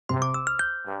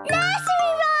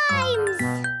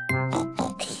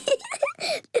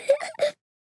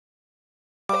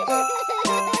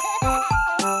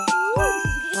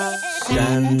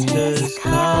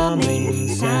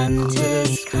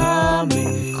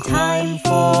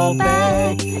for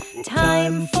bed,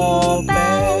 time for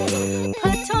bed.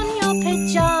 Put on your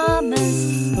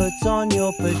pajamas, put on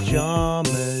your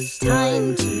pajamas.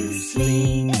 Time to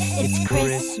sleep, it's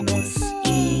Christmas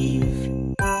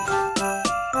Eve.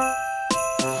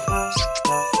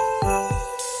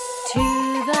 To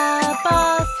the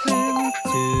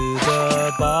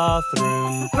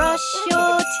bathroom, brush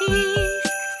your teeth,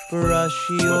 brush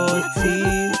your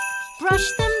teeth. Brush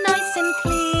them nice and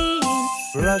clean,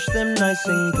 brush them nice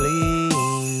and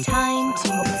clean. Time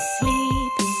to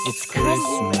sleep, it's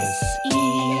Christmas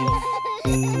Eve.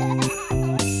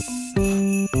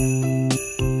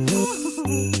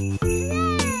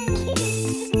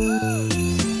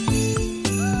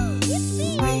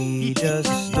 Read a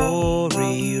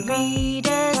story, read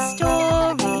a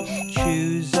story.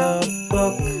 Choose a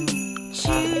book,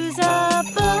 choose a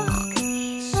book.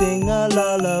 Sing a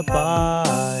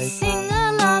lullaby, sing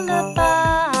a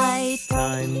lullaby.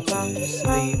 Time to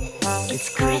sleep, it's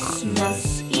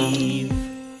Christmas Eve.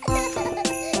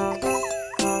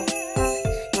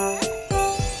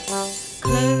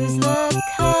 Close the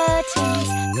curtains,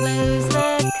 close the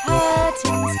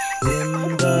curtains. Dim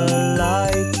the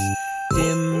lights,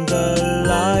 dim the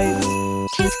lights.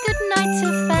 Kiss goodnight to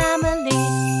family,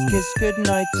 kiss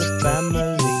goodnight to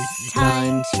family.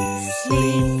 Time to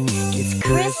sleep, it's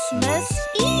Christmas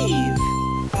Eve.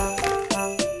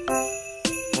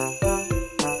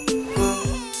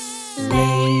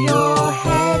 Lay your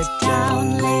head down,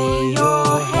 lay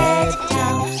your head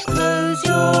down. Close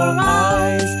your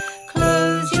eyes,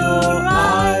 close your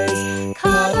eyes.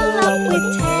 Cuddle up with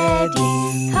Teddy,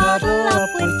 cuddle up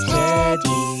with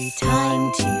Teddy.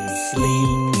 Time to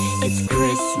sleep, it's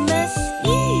Christmas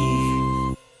Eve.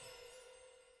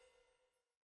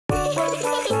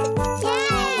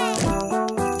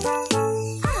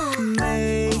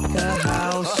 Make a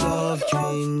house of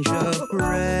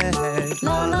gingerbread.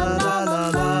 La la la la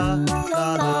la la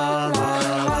la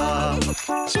la.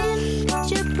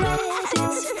 Gingerbread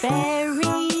is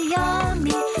very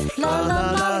yummy. La la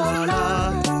la la la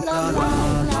la la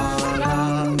la.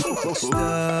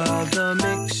 Stir the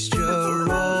mixture,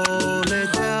 roll it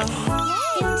down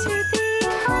into the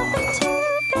oven to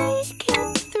bake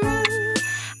it through.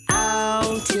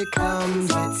 Out it comes,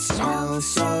 it smells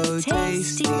so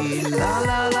tasty. La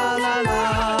la la la la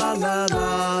la la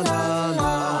la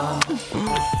la.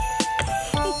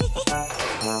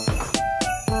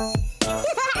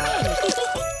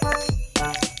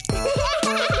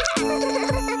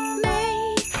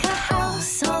 Make a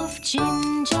house of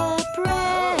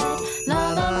gingerbread. La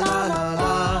la la la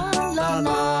la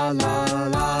la la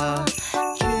la.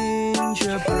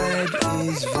 Gingerbread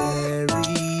is very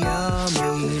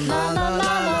yummy. La la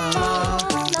la la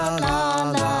la la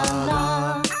la la.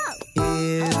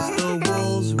 Here's the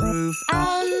walls, roof,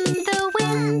 and the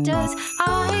windows.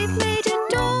 I've made a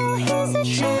door. Here's a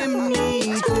chimney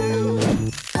too.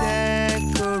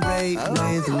 Decorate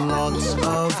with lots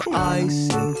of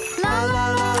icing. La la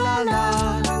la la la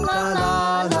la la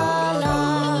la la.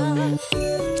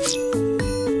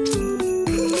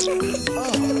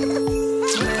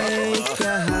 Make a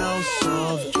house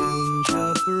of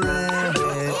gingerbread.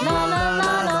 La la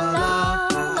la la la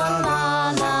la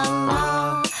la la.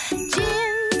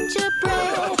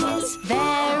 Gingerbread is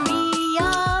very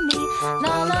yummy.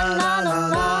 La la la la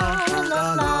la la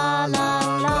la la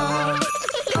la.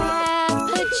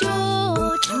 Peppa,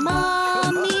 George,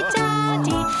 Mommy,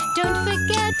 Daddy, don't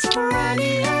forget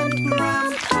Granny and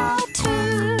Grandpa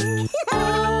too.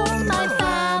 All my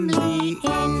family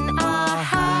in our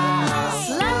house.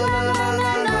 La la la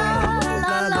la la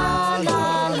la la la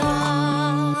la.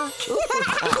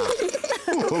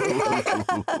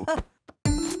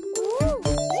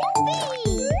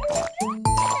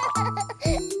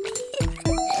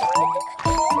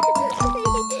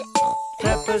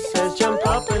 Peppa says jump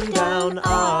up and down,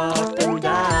 up and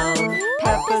down.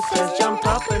 Peppa says jump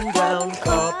up and down,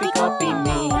 copy, copy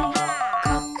me.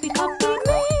 Copy, copy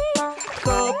me.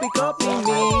 Copy, copy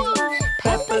me.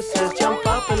 Peppa says jump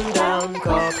up and down,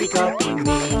 copy, copy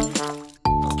me.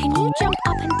 Can you jump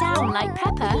up and down like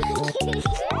Peppa?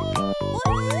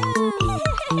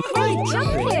 Great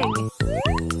jumping!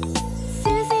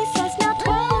 Susie says now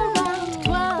twirl around,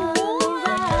 twirl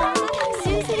around.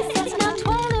 Susie says now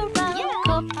twirl around,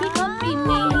 copy, copy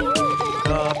me.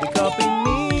 Copy, copy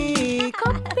me.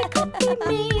 Copy, copy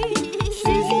me.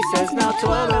 Susie says now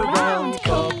twirl around,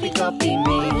 copy, copy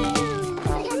me.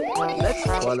 Let's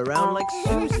twirl around like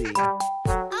Susie.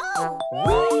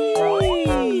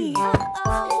 Whee!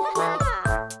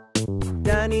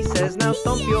 Danny says now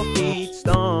stomp your feet,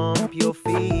 stomp your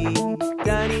feet.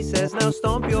 Danny says now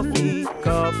stomp your feet,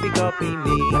 copy, copy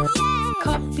me.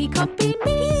 Copy, copy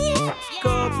me.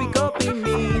 Copy, copy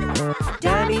me.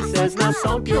 Daddy says now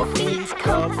stomp your feet.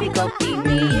 Copy, copy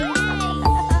me.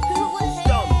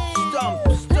 Stomp,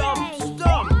 stomp, stomp,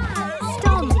 stomp.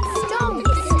 Stomp, stomp,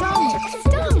 stomp,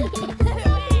 stomp.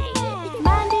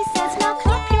 Mandy says now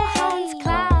clap your hands,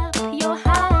 clap your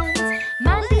hands.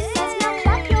 Mandy says now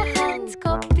clap your hands.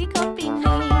 Copy, copy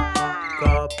me.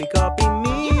 Copy, copy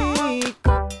me.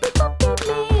 Copy, copy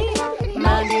me.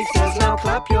 Mandy says now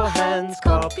clap your hands.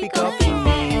 Copy, copy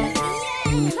me.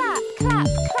 Clap, clap,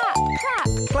 clap, clap.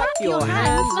 Clap your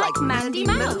hands like Mandy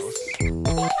Mouse.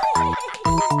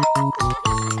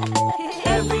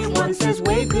 Everyone says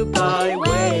wave goodbye,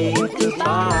 wave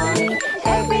goodbye.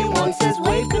 Everyone says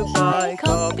wave goodbye.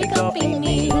 Copy, copy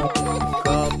me.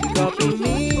 Copy, copy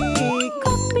me.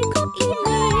 Copy, copy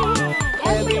me.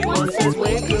 Everyone says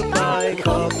wave goodbye.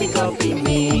 Copy, copy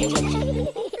me.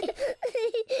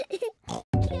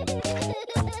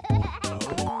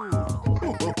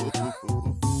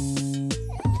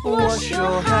 Wash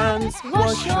your hands,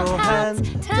 wash your hands.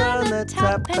 Turn the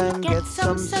tap and get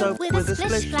some soap. With a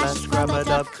splish splash, scrub it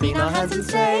up, clean our hands and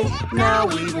say, now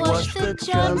we've washed the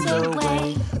germs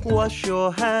away. Wash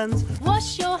your hands,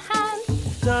 Wash your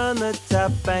hands. turn the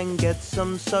tap and get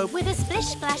some soap. With a splish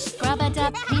splash, scrub a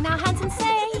dub, clean our hands and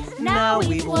say, Now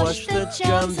we've washed the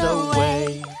germs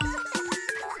away.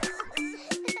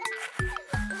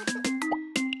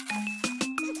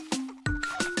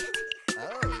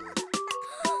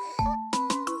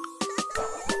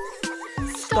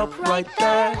 Stop right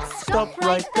there, stop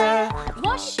right there.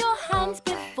 Wash your hands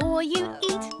before you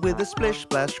eat. With a splish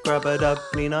splash, scrub it up,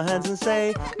 clean our hands and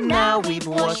say, now we've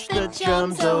washed the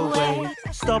germs away.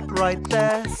 Stop right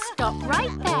there, Stop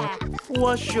right there.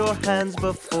 wash your hands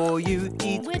before you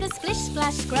eat. With a splish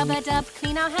splash, scrub a dub,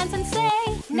 clean our hands and say,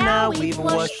 Now we've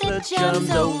washed the germs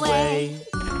away.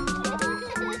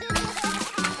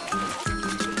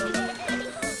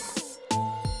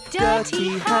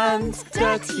 Dirty hands,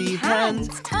 dirty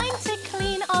hands. Time to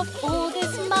clean off all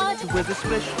this mud. With a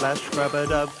splish splash, scrub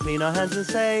it up, clean our hands and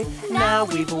say, now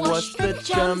we've washed the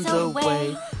germs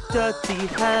away. Dirty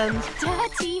hands,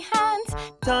 Dirty hands.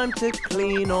 time to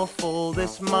clean off all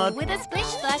this mud. With a splish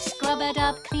splash, scrub it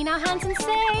up, clean our hands and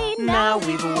say, Now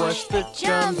we've washed the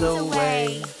germs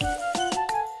away.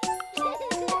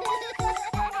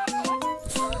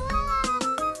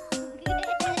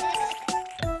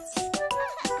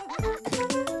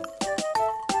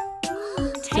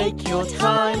 Take your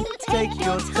time, take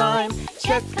your time.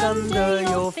 Check under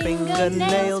your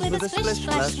fingernails. With a splish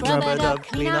splash, scrub it up,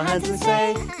 clean our hands and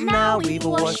say, now we've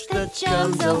washed the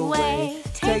germs away.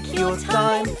 Take your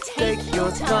time, take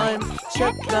your time.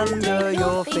 Check under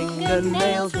your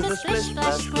fingernails. With a splish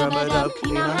splash, scrub it up,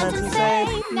 clean our hands and say,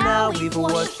 now we've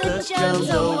washed the germs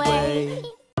away.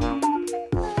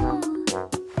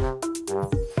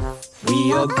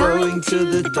 We are going to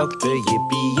the doctor,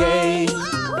 yippee-yay.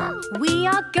 We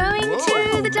are going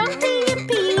to the doctor,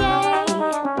 yippee-yay.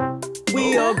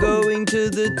 We are going to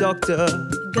the doctor.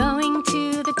 Going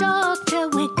to the doctor,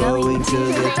 we're Going to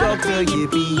the doctor,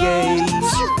 yippee-yay.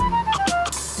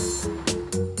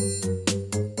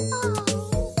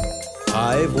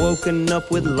 I've woken up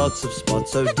with lots of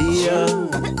spots, oh dear.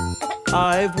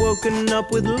 I've woken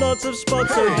up with lots of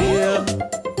spots, oh dear.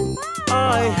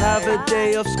 I have a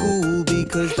day off school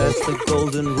because that's the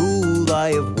golden rule.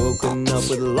 I have woken up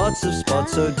with lots of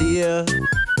spots, oh dear.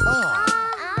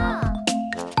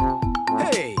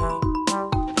 Hey!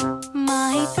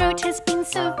 My throat has been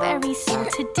so very sore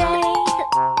today.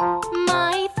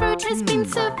 My throat has been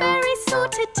so very sore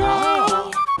today.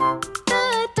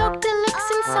 The doctor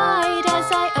looks inside as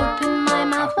I open my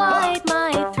mouth wide.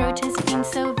 My throat has been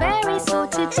so very sore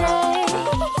today.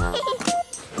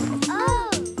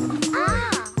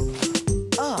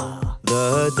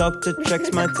 The doctor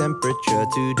checks my temperature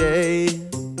today.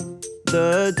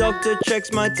 The doctor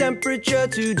checks my temperature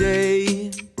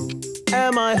today.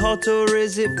 Am I hot or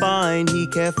is it fine? He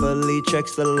carefully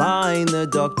checks the line. The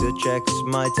doctor checks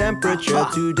my temperature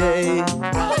today.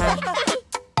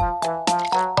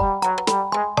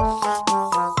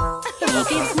 He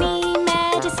gives me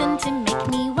medicine to make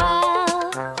me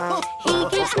well. He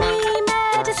gives me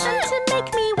medicine to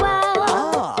make me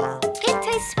well. It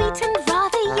tastes sweet and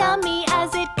rather yummy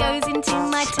as it goes into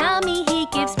my tummy. He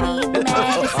gives me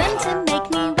medicine to make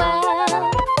me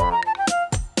well.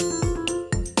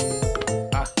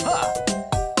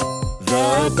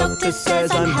 The doctor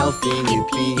says I'm healthy,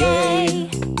 yippee-yay.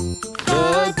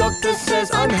 The doctor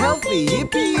says I'm healthy,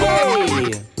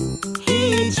 yippee-yay.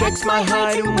 He checks my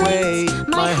height and weight,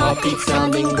 my heartbeat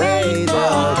sounding great.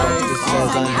 The doctor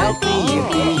says I'm healthy,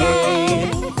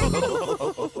 yippee-yay.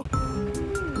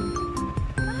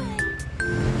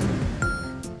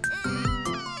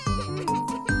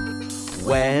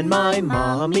 When my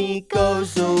mommy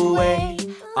goes away,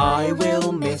 I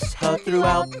will miss her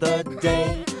throughout the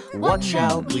day. What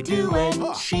shall we do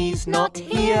when she's not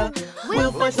here?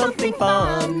 We'll find something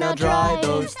fun, now dry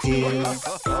those tears.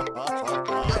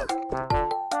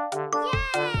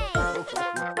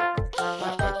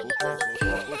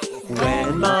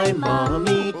 When my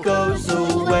mommy goes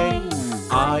away,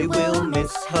 I will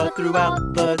miss her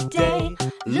throughout the day.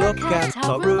 Look at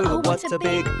our room, what a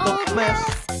big old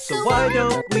mess. So why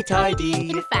don't we tidy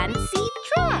in a fancy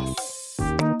dress?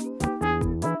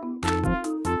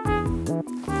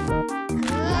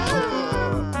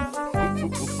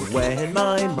 When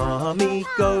my mommy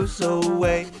goes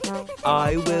away,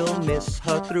 I will miss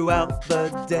her throughout the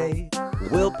day.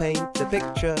 We'll paint a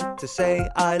picture to say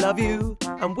I love you,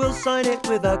 and we'll sign it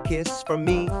with a kiss from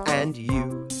me and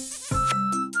you.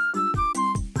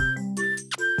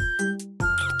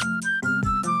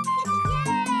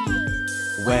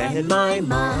 When my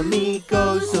mommy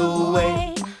goes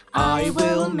away, I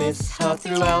will miss her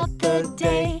throughout the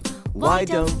day. Why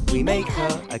don't we make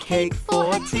her a cake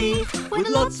for tea with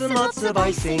lots and lots of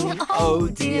icing, oh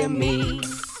dear me.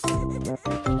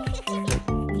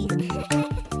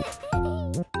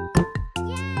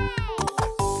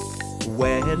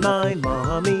 When my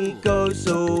mommy goes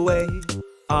away,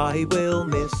 I will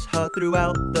miss her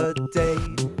throughout the day.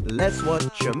 Let's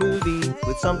watch a movie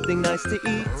with something nice to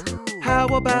eat. How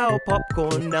about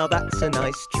popcorn? Now that's a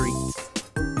nice treat.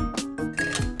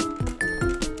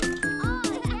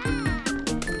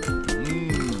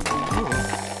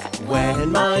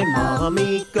 When my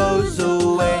mommy goes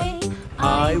away,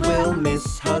 I will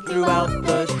miss her throughout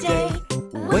the day.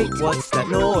 Wait, what's that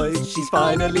noise? She's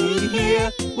finally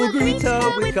here. We'll greet her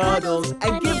with cuddles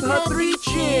and give her 3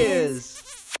 cheers.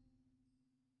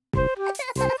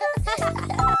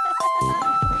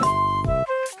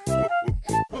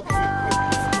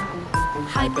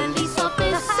 Hi, police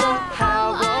officer,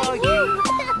 how are you?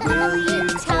 Will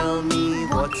you tell me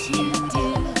what you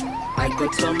do? I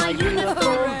put on my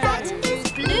uniform that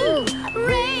is blue,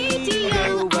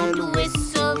 radio and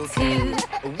whistle too.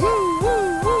 Woo, woo,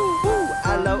 woo, woo.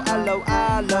 Allo, allo,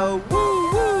 allo. Woo,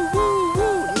 woo, woo,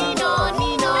 woo. Nino,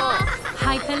 Nino.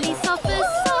 Hi, police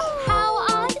officer, how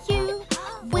are you?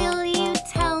 Will you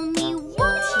tell me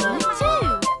what you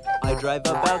do? I drive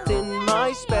about in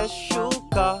my special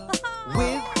car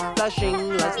with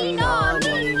flashing lights, Nina,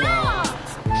 Nina.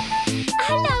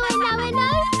 Hello, over and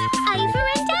out.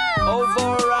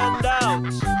 Over and out.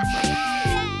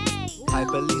 Hi,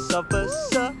 police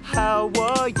officer, how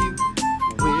are you?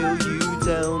 Will you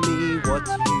tell me what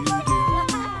you do?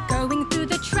 Going through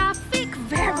the traffic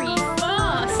very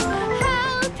fast,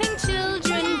 helping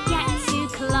children get to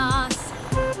class.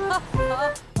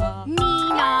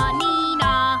 Nina,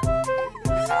 Nina.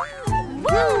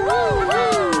 Woo, woo,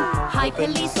 woo. Hi,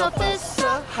 police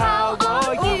officer, how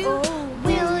are you?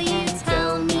 Will you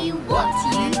tell me what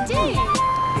you do?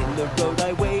 In the road I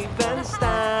wave and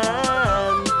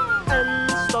stand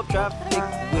and stop traffic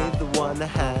with one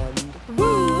hand.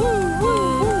 Woo, woo,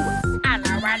 woo.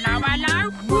 Hello, hello, hello.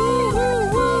 Woo, woo,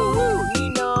 woo, woo.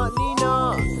 Nina, Nina.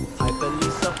 Hi,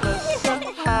 police officer,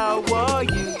 how are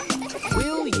you?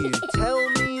 Will you tell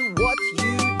me what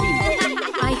you do?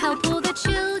 I help all the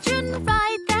children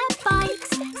ride their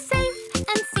bikes. Safe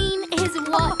and seen is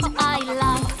what I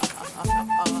like.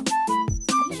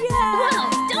 Well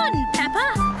done, Peppa.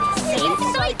 Safe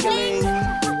cycling.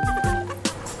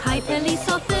 Hi, police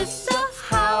officer,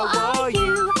 how are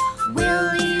you?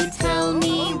 Will you tell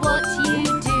me what you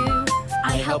do?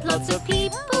 I help lots of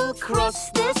people cross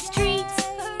the street.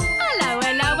 Hello,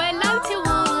 hello, hello to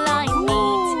all I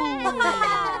meet.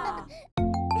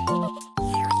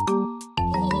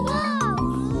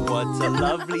 What a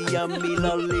lovely, yummy,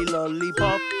 lolly,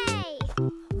 lollipop.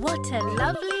 What a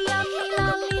lovely, yummy,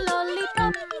 lolly,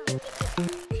 lollipop.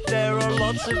 There are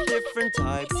lots of different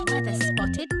types. Whether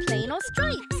spotted, plain or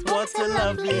stripes. What a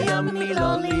lovely, yummy,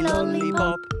 lolly,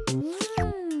 lollipop.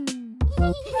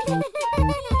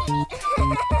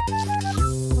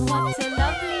 What a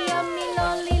lovely, yummy,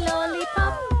 lolly,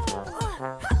 lollipop.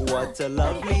 What a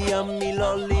lovely, yummy,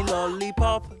 lolly,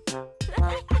 lollipop.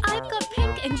 I've got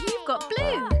pink and you've got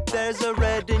blue. There's a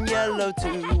red and yellow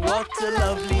too. What a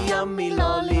lovely, yummy,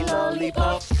 lolly,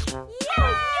 lollipop.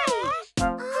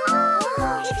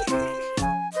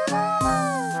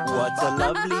 What a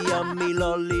lovely, yummy,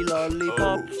 lolly,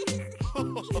 lollipop.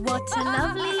 What a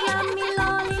lovely, yummy,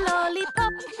 lolly,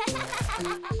 lollipop.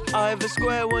 I've a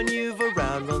square one, you've a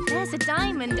round one. There's a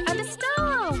diamond and a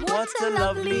star. What a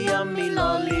lovely, yummy,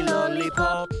 lolly,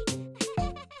 lollipop.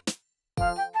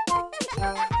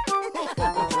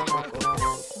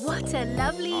 What a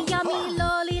lovely, yummy,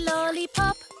 lolly, lollipop.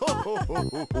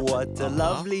 What a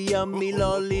lovely, yummy,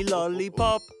 lolly,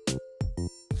 lollipop.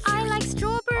 I like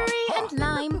strawberry and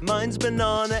lime. Mine's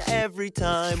banana every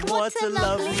time. What a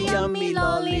lovely, yummy,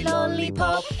 lolly,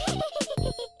 lollipop.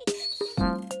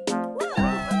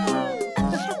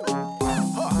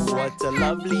 What a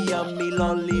lovely, yummy,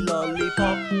 lolly,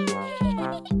 lollipop.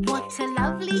 What a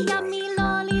lovely, yummy,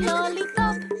 lolly,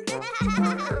 lollipop.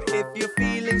 If you're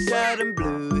feeling sad and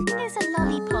blue, Here's a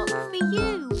lollipop for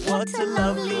you. what a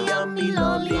lovely, yummy,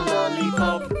 lolly,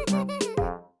 lollipop.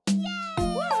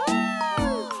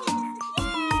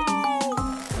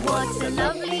 What a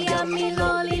lovely, yummy,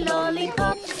 lolly,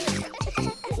 lollipop.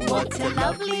 What a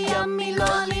lovely, yummy,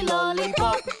 lolly,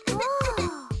 lollipop.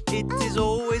 It is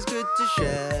always good to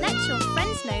share. Let your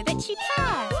friends know that you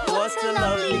care. What a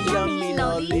lovely, yummy,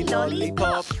 lolly,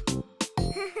 lollipop.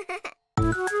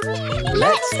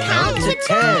 Let's count to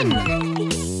 10.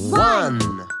 1.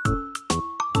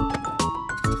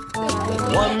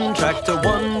 One tractor,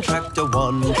 one tractor,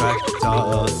 one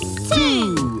tractor.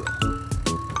 2.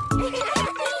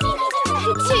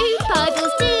 Two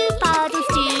puddles,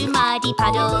 two muddy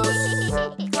puddles.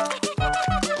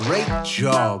 Great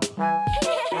job.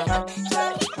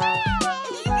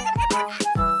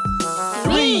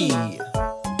 3.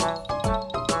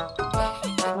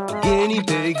 Guinea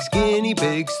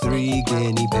pigs, 3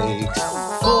 guinea pigs.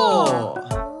 4.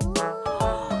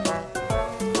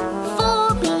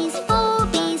 Four bees,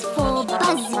 four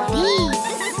buzzy bees.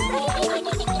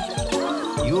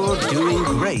 You're doing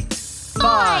great.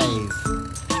 5.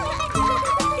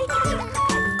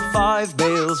 5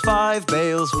 bales, 5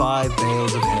 bales, 5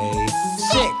 bales of hay.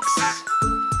 6.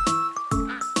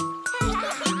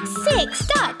 Six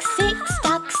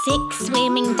ducks, six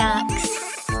swimming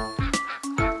ducks.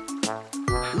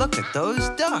 Look at those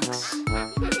ducks.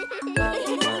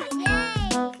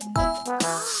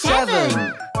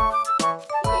 7.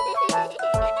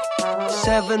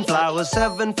 7 flowers,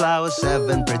 7 flowers,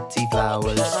 7 pretty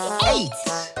flowers. 8.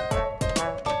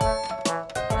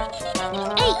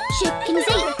 Eight chickens,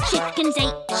 eight chickens.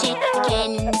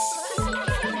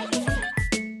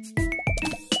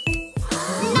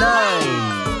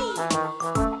 9.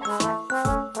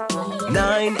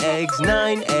 9 eggs,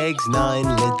 9 eggs,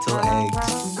 9 little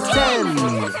eggs. 10.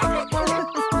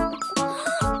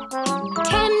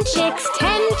 10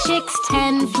 chicks,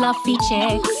 10 fluffy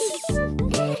chicks.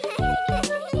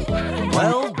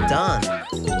 Well done.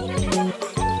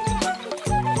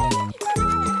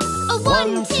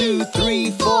 1, 2,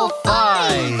 3, 4,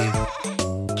 5.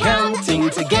 Counting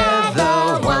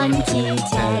together. 1 to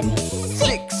 10.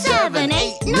 6, 7,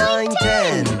 8, 9,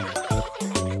 10.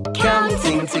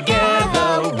 Counting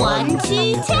together. 1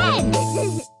 to 10.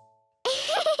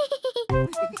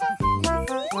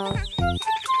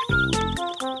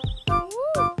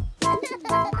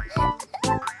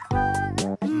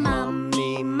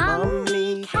 Mummy,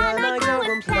 Mummy, can I go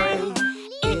and play?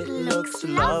 It looks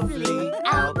lovely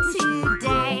out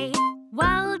today.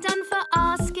 Well done for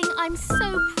asking, I'm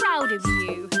so proud of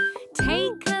you.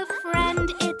 Take a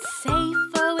friend, it's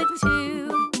safer with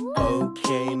two.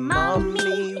 Okay,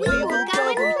 Mummy, we will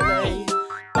go and play,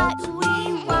 but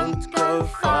we won't go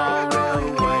far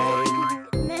away.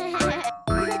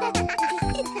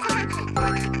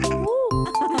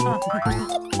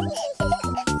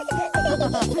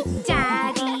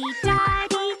 Daddy,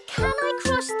 Daddy, can I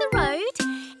cross the road?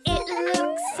 It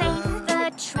looks safe,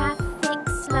 the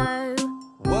traffic's slow.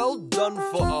 Well done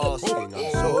for asking,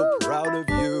 I'm so proud of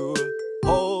you.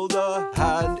 Hold a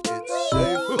hand, it's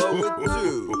safer with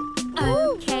two.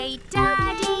 Okay,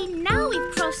 Daddy, now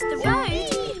we've crossed the road.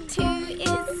 2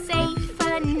 is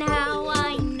safer, now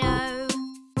I know.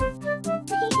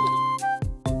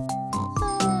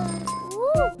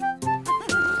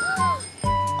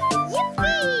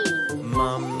 Yippee!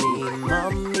 Mummy,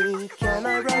 Mummy, can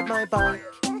I ride my bike?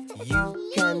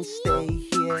 You can stay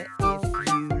here if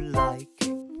you like.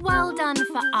 Well done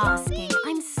for asking,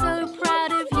 I'm so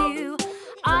proud of you.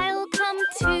 I'll come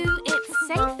too, it's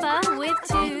safer with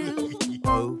two.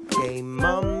 Okay,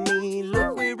 Mummy,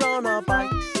 look, we're on our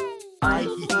bikes. I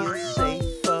feel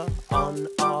safer on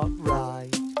our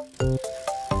ride.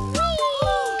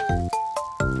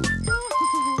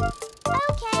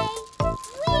 Okay.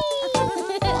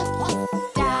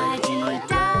 Daddy,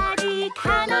 Daddy,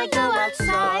 can I go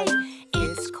outside?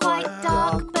 It's quite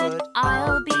dark, but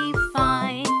I'll be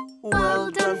fine. Well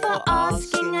done for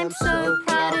asking, I'm so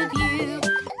proud of you.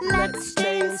 Let's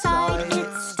stay inside,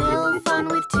 it's still fun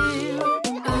with two.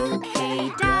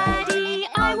 Okay, Daddy,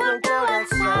 I won't go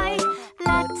outside.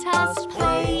 Let us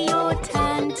play, your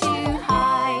turn to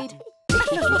hide.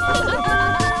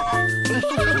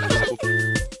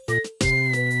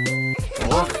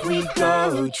 Off we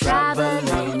go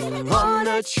traveling on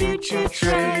a choo-choo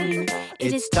train.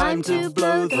 It is time to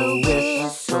blow the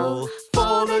whistle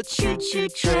for the choo-choo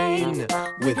train.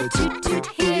 With a toot-toot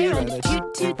here and a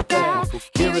toot-toot there,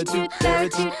 here a toot, there a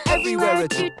toot, everywhere a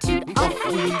toot-toot. Off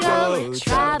we go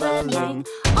traveling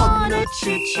on a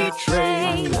choo-choo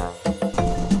train.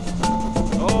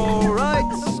 All right,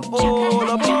 all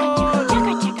aboard!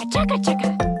 Chugga, chugga.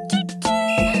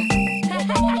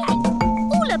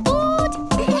 All aboard!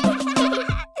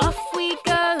 Off we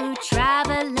go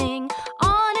traveling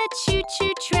on a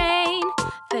choo-choo train.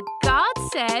 The guard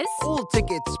says, all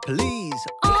tickets please.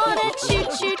 On a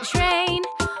choo-choo train.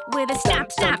 With a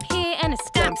stamp, stamp here and a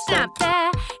stamp, stamp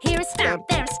there. Here a stamp,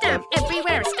 there a stamp,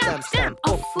 everywhere a stamp, stamp.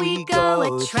 Off we go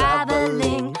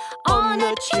a-traveling on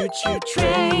a choo-choo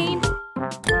train.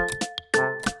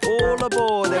 All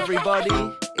aboard,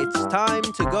 everybody. It's time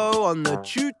to go on the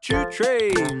choo-choo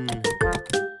train.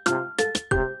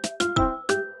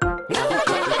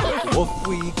 Off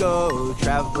we go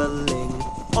traveling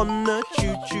on the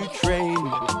choo-choo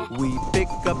train. We pick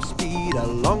up speed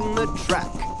along the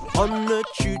track on the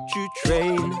choo-choo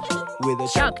train. With a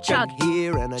chug, chug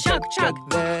here and a chug, chug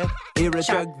there. Here a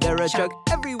chug, there a chug,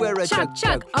 everywhere a chug,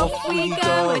 chug. Off we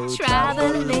go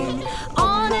a-traveling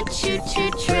on a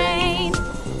choo-choo train.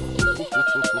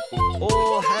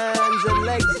 All hands and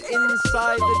legs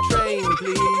inside the train,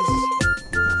 please.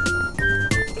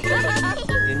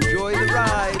 Enjoy the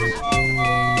ride.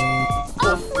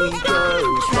 Off we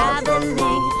go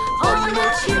traveling on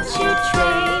a choo-choo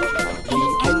train. The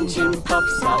engine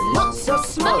puffs out lots of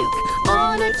smoke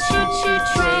on a choo-choo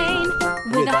train.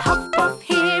 With a huff puff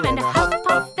here and a huff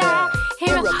puff there.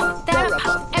 Here a puff, there a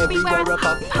puff, everywhere a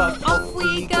puff puff. Off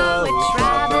we go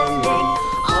a-traveling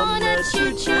on a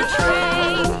choo-choo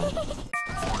train.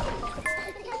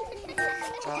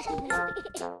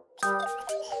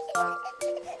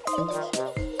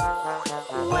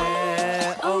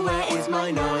 Where, oh where is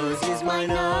my nose, is my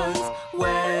nose?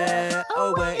 Where,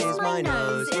 oh where is my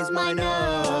nose, is my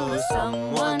nose?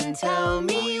 Someone tell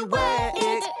me where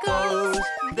it goes.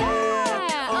 There,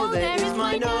 oh there is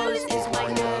my nose, is my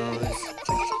nose.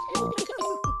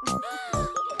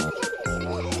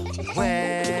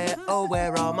 Where, oh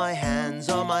where are my hands,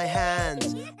 are my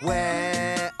hands?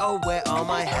 Where, oh where are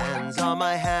my hands, are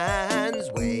my hands?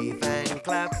 Wave and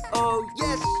clap, oh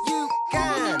yes you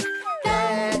can.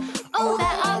 There, oh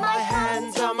there are my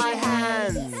hands, are my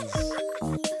hands.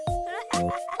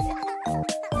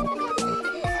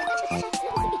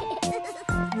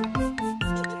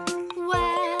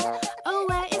 Where, oh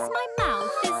where is my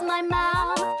mouth, is my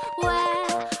mouth?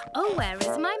 Where, oh where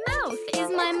is my mouth, is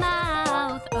my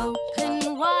mouth?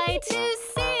 Open wide to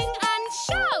sing and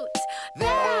shout.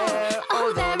 There,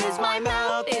 oh there is my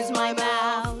mouth, is my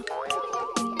mouth.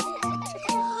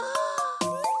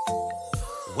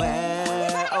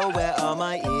 Where, oh where are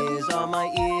my ears, are my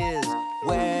ears?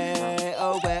 Where,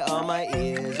 oh where are my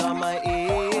ears, are my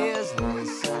ears?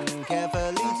 Listen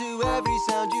carefully to every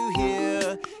sound you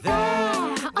hear.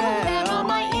 There, Oh there are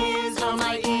my ears, are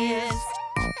my ears.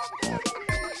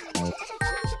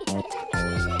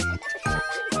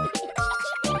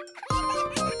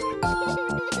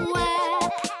 Where,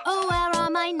 oh where are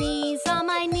my knees, are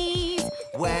my knees?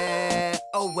 where,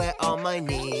 oh where are my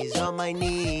knees, are my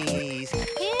knees?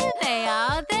 Here they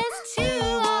are, there's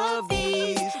two of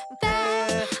these.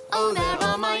 There, oh there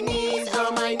are my knees,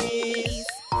 are my knees.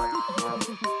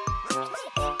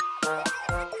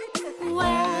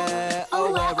 Where,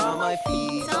 oh where are my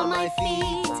feet, are my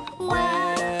feet?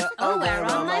 Where, oh where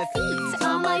are my feet,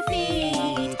 are my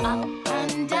feet? Up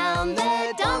and down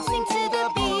they're dancing to the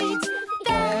beat.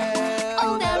 There,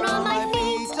 oh there are my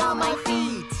feet, are my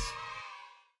feet.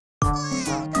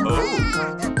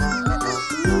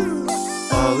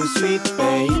 Oh, sweet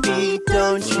baby,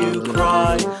 don't you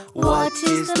cry. What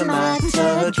is the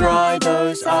matter? Dry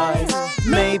those eyes.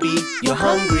 Maybe you're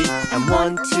hungry and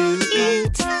want to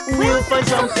eat. We'll find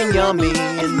something yummy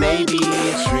and maybe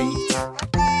a treat.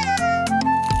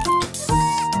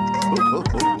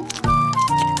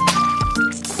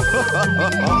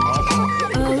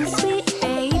 Oh, sweet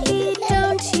baby,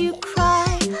 don't you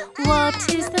cry. What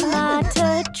is the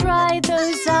matter? Dry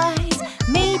those eyes.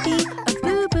 Maybe a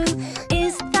boo-boo,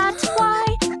 is that why?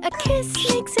 A kiss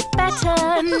makes it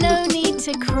better, no need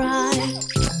to cry.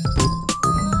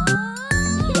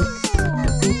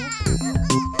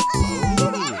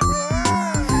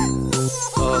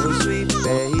 Oh, sweet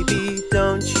baby,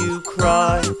 don't you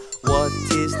cry. What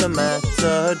is the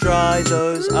matter? Dry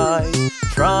those eyes.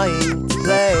 Trying to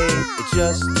play, it's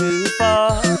just too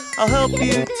far. I'll help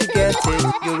you to get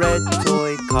it, your red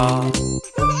toy car.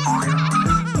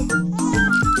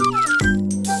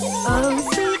 Oh,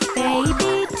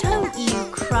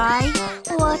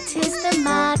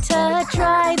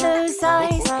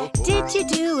 did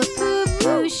you do a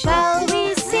poo-poo? Shall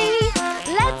we see?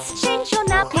 Let's change your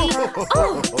nappy.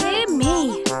 Oh, dear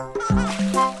me.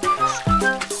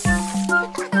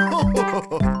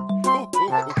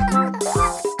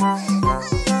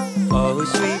 Oh,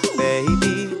 sweet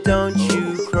baby, don't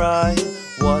you cry.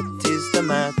 What is the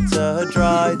matter?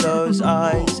 Dry those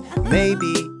eyes.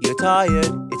 Maybe you're tired,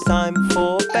 it's time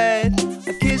for bed.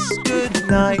 A kiss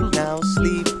goodnight now,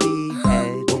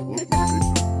 sleepyhead.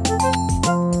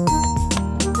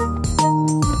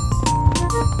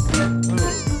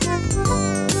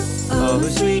 Oh,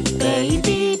 sweet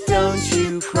baby, don't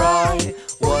you cry.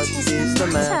 What is the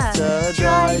matter?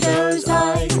 Dry those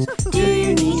eyes. Do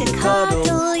you need a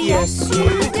cuddle? Yes, you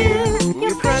do.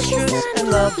 You're precious and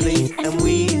lovely, and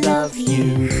we love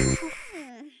you.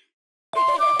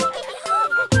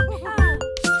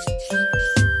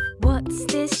 What's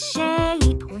this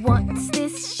shape? What's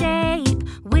this shape?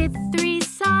 With three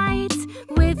sides,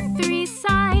 with three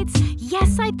sides.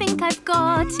 Yes, I think I've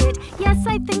got it. Yes,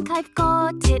 I think I've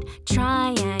got it.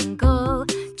 Triangle,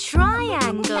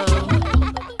 triangle.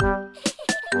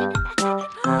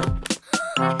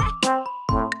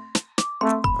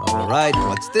 All right,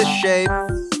 what's this shape?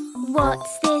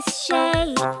 What's this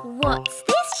shape? What's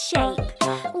this shape?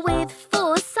 With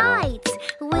four sides,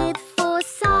 with four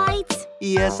sides.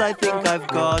 Yes, I think I've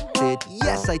got it.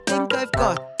 Yes, I think I've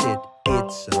got it.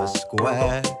 It's a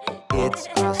square. It's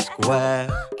a square.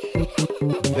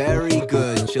 Very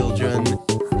good, children.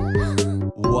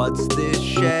 What's this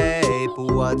shape?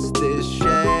 What's this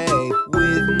shape?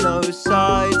 With no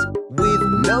sides. With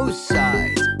no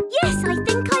sides. Yes, I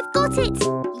think I've got it.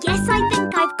 Yes, I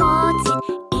think I've got it.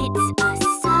 It's a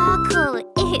circle.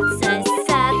 It's a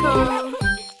circle.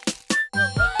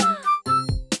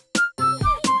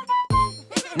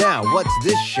 Now, what's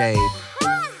this shape?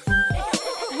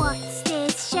 What's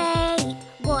this shape?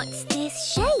 What's this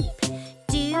shape?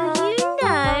 Do you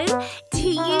know? Do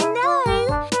you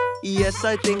know? Yes,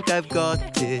 I think I've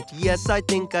got it. Yes, I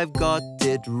think I've got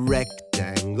it.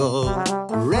 Rectangle.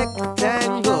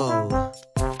 Rectangle.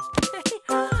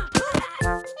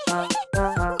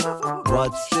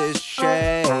 What's this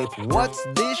shape? What's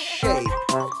this shape?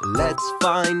 Let's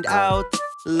find out.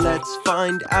 Let's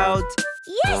find out.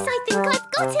 Yes, I think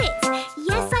I've got it.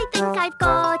 Yes, I think I've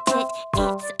got it.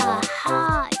 It's a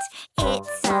heart.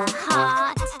 It's a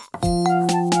heart.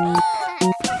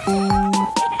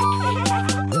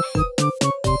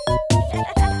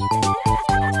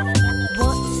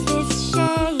 What's this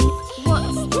shape?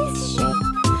 What's this shape?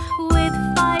 With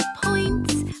 5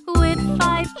 points. With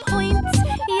 5 points.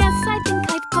 Yes, I think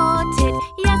I've got it.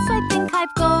 Yes, I think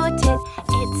I've got it.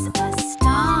 It's a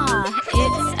star.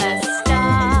 It's a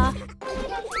star.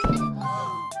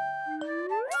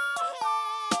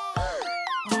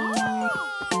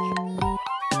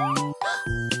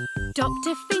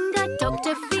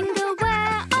 Dr. Finger,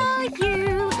 where are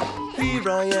you? Here I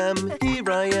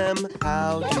am,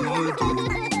 how do you do?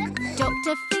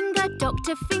 Dr.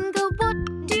 Finger, what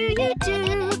do you do?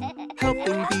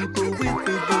 Helping people with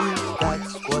boo-boos,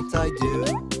 that's what I do.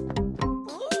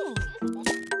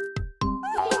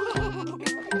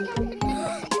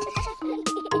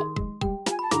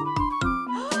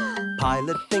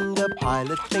 Pilot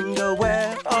Finger,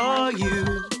 where are you?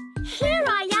 Here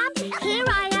I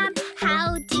am,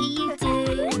 how do you do?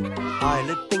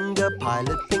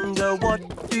 Pilot Finger, what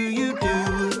do you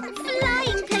do?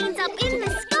 Flying planes up in the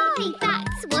sky,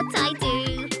 that's what I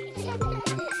do.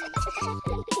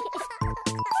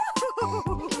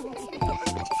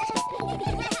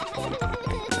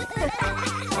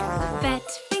 Vet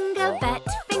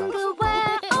Finger,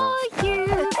 where are you?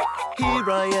 Here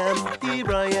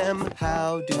I am,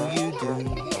 how do you do?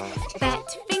 Vet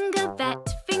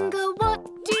Finger, what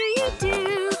do you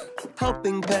do?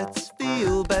 Helping pets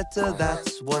feel better,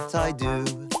 that's what I do.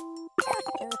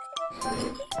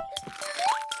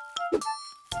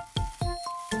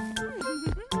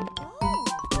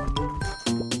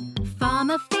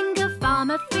 Farmer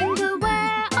Finger,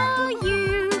 where are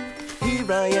you?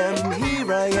 Here I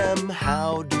am,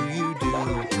 how do you do?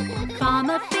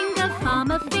 Farmer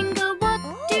Finger, what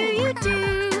do you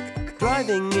do?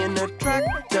 Driving in a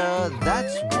tractor,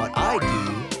 that's what I do.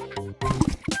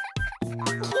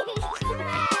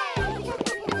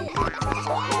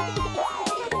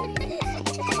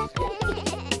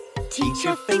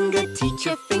 Teacher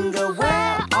Finger,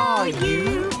 where are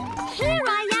you? Here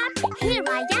I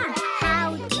am,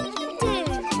 how do you do?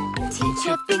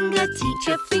 Teacher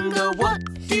Finger, what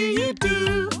do you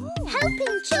do?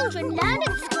 Helping children learn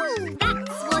at school,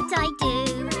 that's what I do.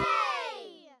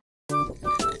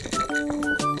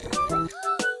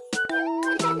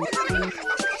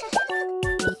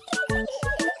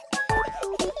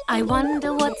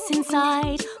 wonder what's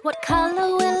inside. What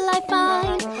colour will I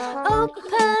find?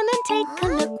 Open and take a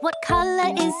look. What colour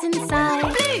is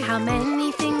inside? Blue. How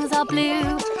many things are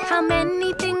blue? How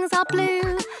many things are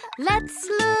blue? Let's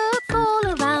look all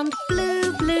around.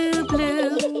 Blue, blue,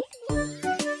 blue.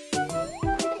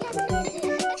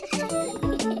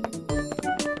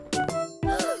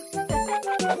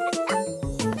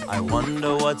 I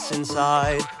wonder what's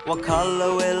inside. What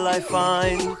colour will I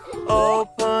find?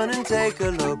 Open and take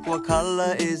a look. What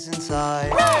colour is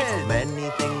inside? Red. How many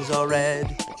things are red?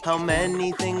 How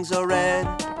many things are red?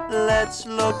 Let's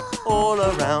look all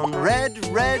around. Red,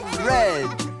 red, red.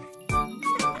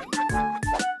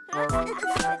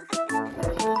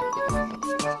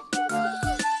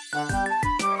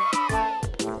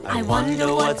 I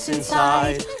wonder what's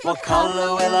inside. What colour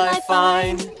will I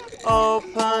find?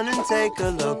 Open and take a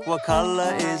look. What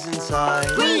colour is inside?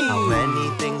 Green. How many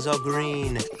things are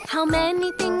green? How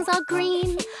many things are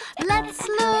green? Let's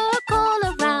look all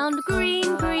around.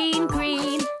 Green, green,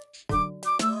 green.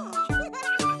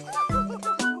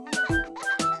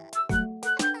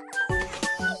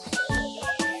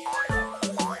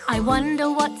 I wonder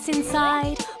what's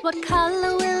inside. What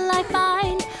colour will I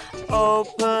find?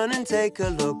 Open and take a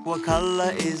look. What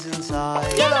colour is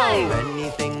inside? Yellow. How many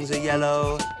things are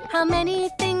yellow? How many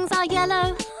things are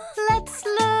yellow? Let's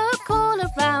look all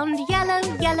around. Yellow,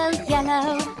 yellow,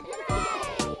 yellow.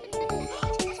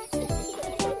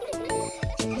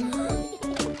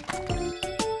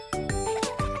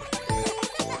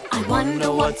 I wonder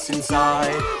what's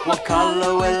inside. What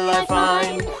colour will I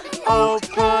find?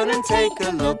 Open and take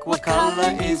a look. What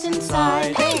colour is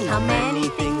inside? Pink. How many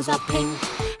things are pink?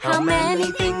 How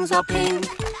many things are pink?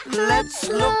 Let's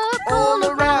look all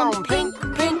around. Pink,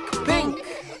 pink, pink.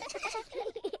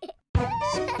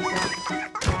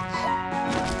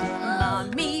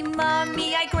 Mummy,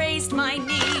 Mummy, I grazed my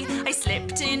knee. I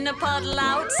slipped in a puddle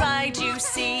outside, you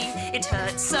see. It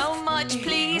hurts so much,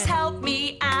 please help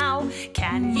me, ow.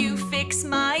 Can you fix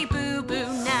my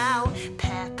boo-boo now?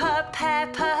 Peppa,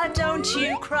 Peppa, don't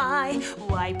you cry.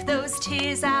 Wipe those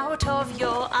tears out of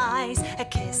your eyes. A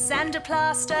kiss and a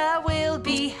plaster will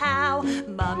be how.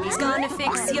 Mummy's gonna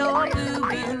fix your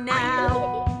boo-boo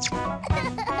now.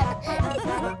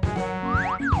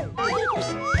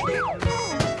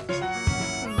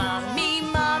 Mummy,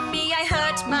 Mummy, I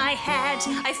hurt my head.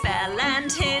 I fell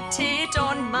and hit it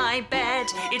on my bed.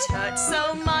 It hurts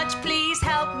so much, please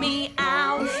help me,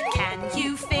 ow. Can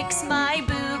you fix my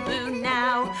boo-boo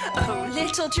now? Oh,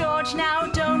 little George, now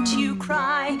don't you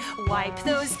cry. Wipe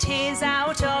those tears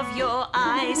out of your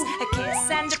eyes. A kiss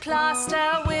and a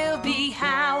plaster will be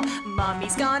how.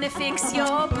 Mummy's gonna fix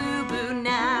your boo-boo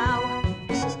now.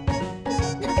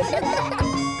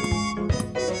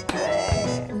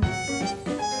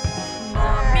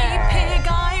 Mummy Pig,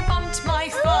 I bumped my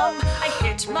thumb. I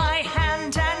hit my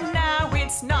hand and now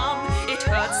it's numb. It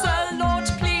hurts a lot,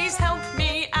 please help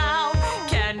me, ow.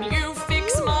 Can you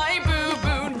fix my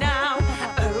boo-boo now?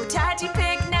 Oh, Daddy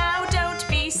Pig, now don't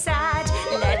be sad.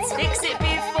 Let's fix it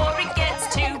before it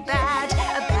gets too bad.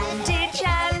 A bandage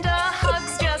and a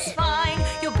hug's just fine.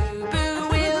 Your boo-boo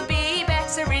will be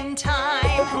better in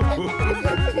time.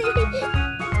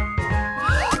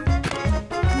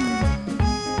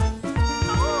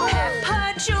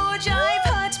 Peppa, George, I've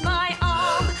hurt my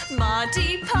arm.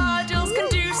 Muddy puddles can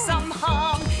do some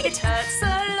harm. It hurts a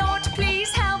lot,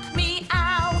 please help me,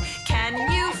 ow. Can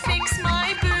you fix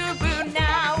my boo-boo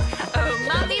now? Oh,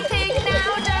 Mummy Pig,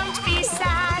 now don't be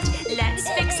sad. Let's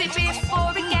fix it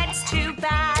before it gets too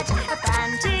bad. A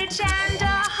bandage and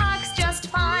a hug's just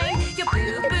fine. Your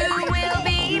boo-boo will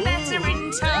be better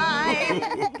in time.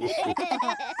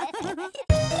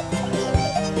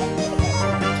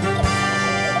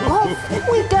 Off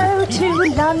we go to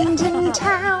London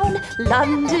town,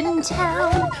 London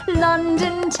town,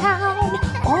 London town.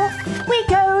 Off we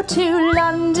go to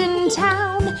London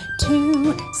town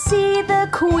to see the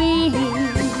Queen.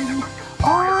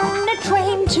 On a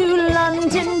train to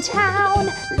London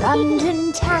town,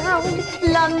 London town,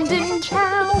 London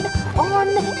town. On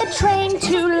a train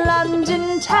to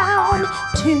London town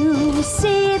to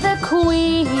see the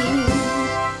Queen.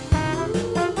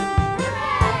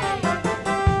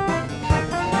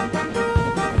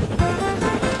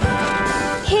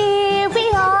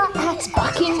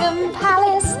 Buckingham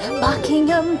Palace,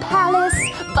 Buckingham Palace,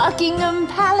 Buckingham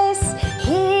Palace.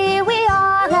 Here we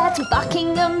are at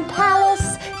Buckingham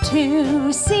Palace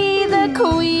to see the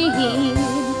Queen.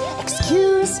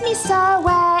 Excuse me, sir,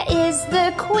 where is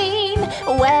the Queen?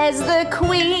 Where's the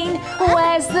Queen?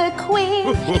 Where's the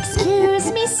Queen?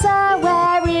 Excuse me, sir,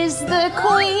 where is the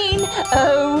Queen?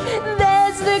 Oh,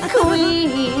 there's the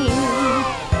Queen.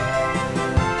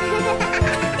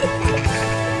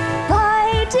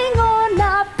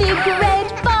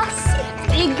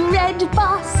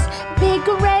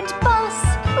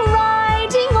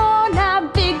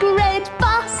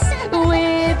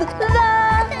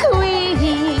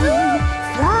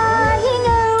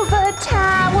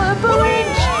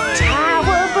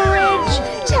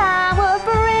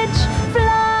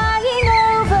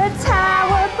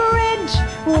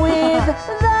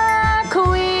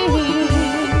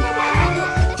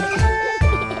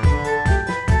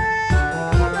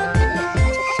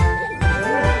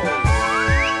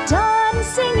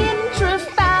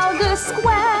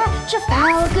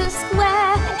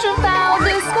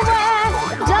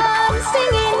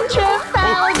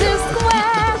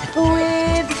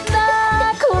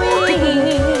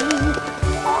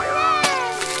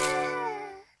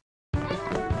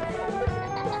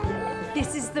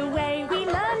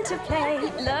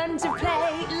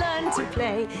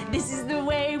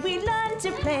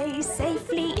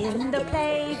 safely in the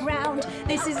playground.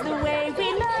 This is the way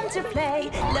we learn to play,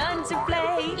 learn to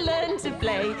play, learn to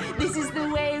play. This is the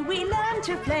way we learn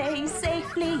to play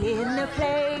safely in the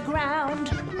playground.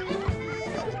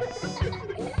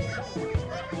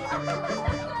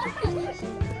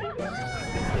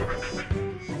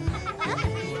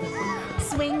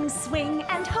 Swing, swing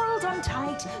and hold on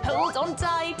tight, hold on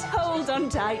tight, hold on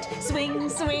tight. Swing,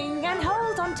 swing and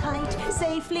hold on tight,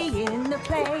 safely in the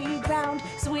playground.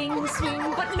 Swing,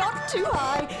 swing but not too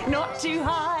high, not too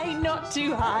high, not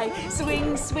too high.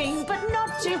 Swing, swing but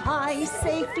not too high,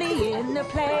 safely in the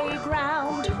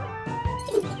playground.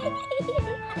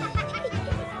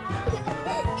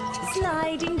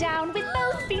 Sliding down with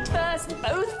both feet first,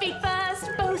 both feet first,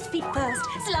 both feet first.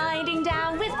 Sliding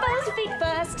down with both feet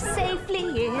first,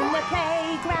 safely in the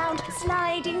playground.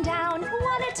 Sliding down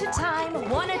one at a time,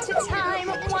 one at a time,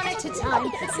 one at a time.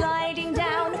 Sliding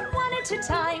down one at a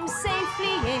time,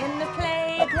 safely in the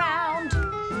playground.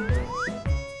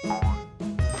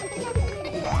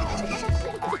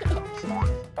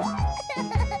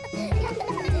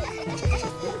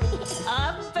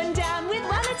 Up and down with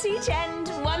one at each end,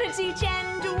 one at each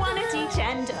end, one at each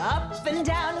end. Up and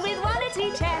down with one at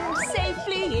each end,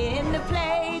 safely in the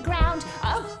playground.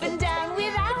 Up and down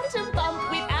without a bump,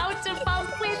 without a bump,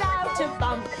 without a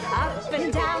bump. Up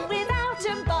and down without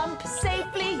a bump,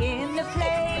 safely in the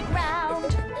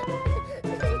playground.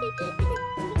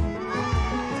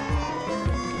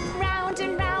 Round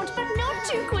and round, but not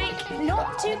too quick,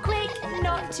 not too quick,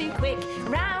 not too quick.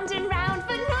 Round and round,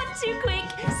 but not too quick,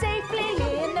 safely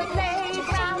in the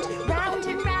playground. Round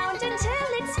and round until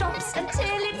it stops,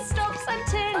 until it stops,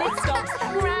 until it stops.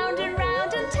 Round and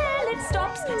round until it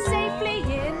stops, safely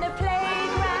in the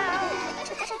playground.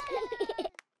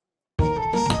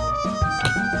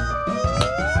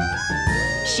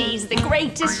 She's the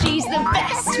greatest, she's the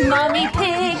best, Mummy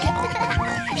Pig.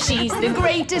 She's the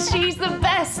greatest, she's the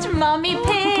best, Mummy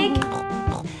Pig.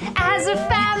 As a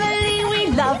family we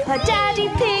love her, Daddy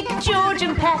Pig, George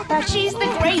and Peppa. She's the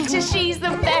greatest, she's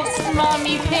the best,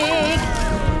 Mummy Pig.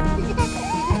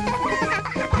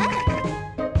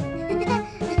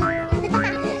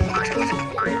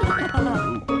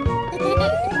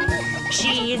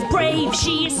 She is brave,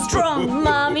 she is strong,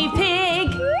 Mummy Pig.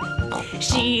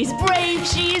 She's brave,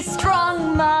 she is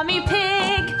strong, Mummy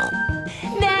Pig.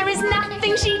 There is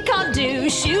nothing she can't do.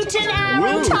 Shoot an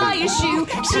arrow, tie a shoe.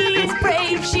 She is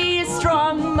brave, she is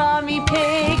strong, Mummy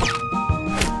Pig.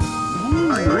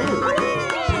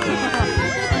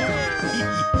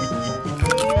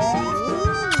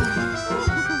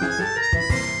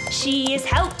 She is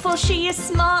helpful, she is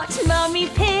smart, Mummy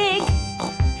Pig.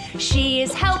 She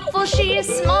is helpful, she is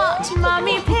smart,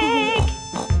 Mummy Pig.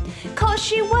 'Cause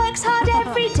she works hard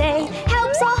every day,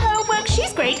 helps all her work,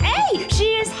 she's great, hey!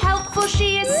 She is helpful,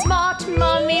 she is smart,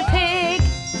 Mummy Pig.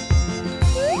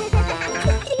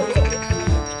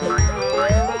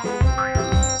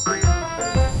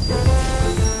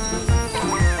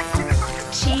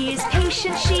 She is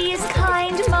patient, she is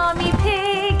kind, Mummy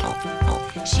Pig.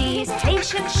 She is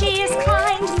patient, she is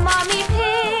kind, Mummy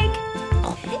Pig.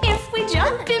 If we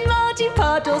jump in muddy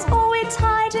puddles or we're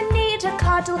tired and need a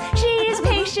cuddle, she is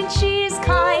patient, she is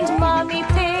kind, Mummy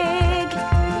Pig.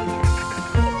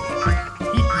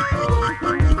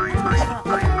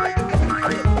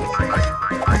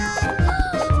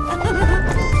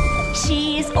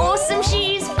 She is awesome,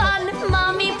 she is fun,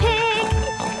 Mummy Pig.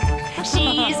 She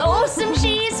is awesome,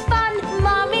 she is fun,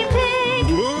 Mummy Pig.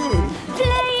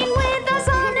 Playing with us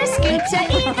on a scooter,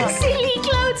 even silly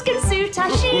clothes can suit her.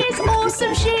 She is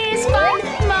awesome, she is fun,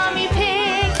 Mummy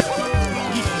Pig.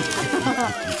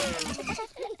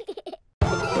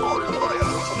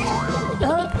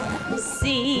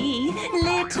 See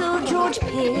little George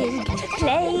Pig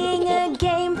playing a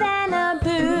game, then a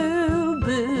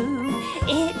boo-boo.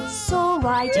 It's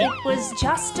alright, it was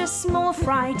just a small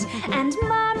fright, and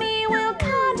Mummy will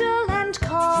cuddle and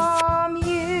calm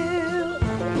you.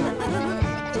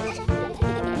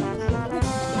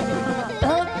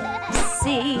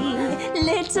 See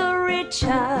little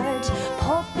Richard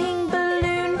popping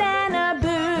balloon, then a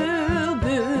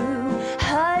boo-boo.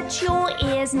 Hurt your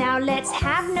ears, now let's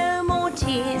have no more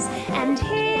tears, and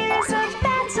here's a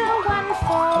better one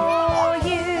for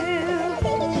you.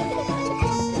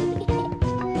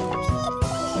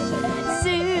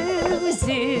 Zoo,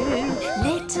 zoo,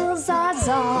 little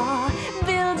Zaza,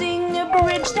 building a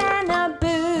bridge, then a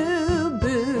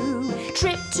boo-boo.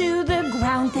 Trip to the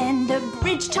ground, then the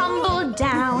bridge tumbled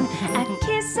down. A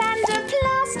kiss and a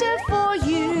plaster for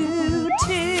you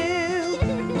too.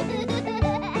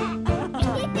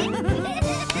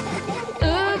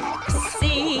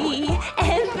 Oopsie,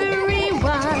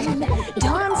 everyone,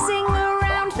 dancing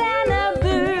around then a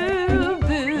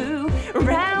boo-boo.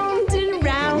 Round and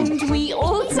round we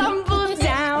all tumble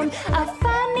down, a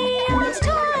funny old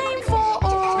time for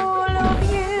all of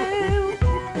you.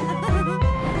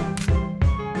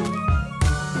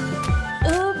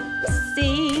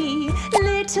 Oopsie,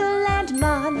 little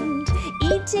Edmund,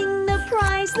 eating the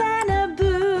prize then a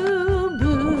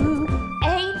boo-boo.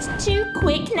 Ate too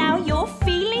quick, now you're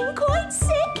feeling quite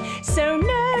sick, so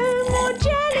no more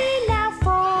jelly now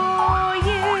for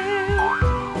you.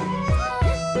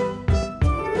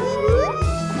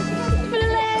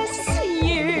 Bless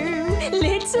you,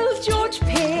 little George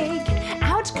Pig,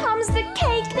 out comes the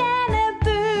cake then a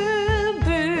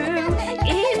boo-boo.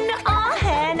 In our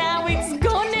hair now it's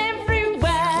gone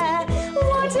everywhere,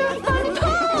 what a fun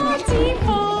party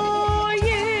for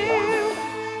you.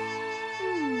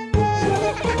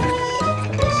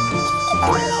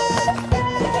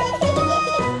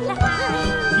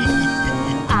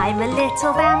 I'm a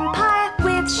little vampire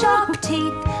with sharp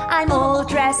teeth. I'm all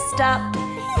dressed up.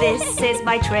 This is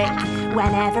my trick.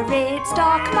 Whenever it's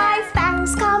dark, my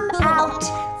fangs come out.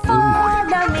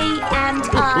 Follow me and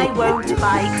I won't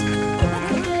bite.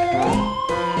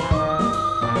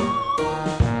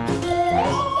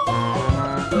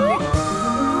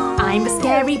 I'm a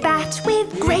scary bat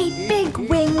with great big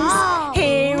wings.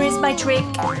 Here is my trick.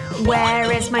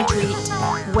 Where is my treat?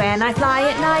 When I fly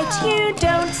at night, you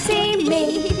don't see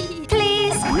me.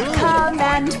 Please come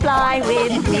and fly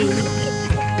with me.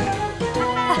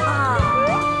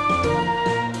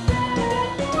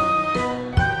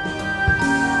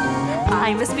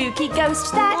 I'm a spooky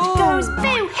ghost that goes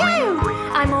boo-hoo.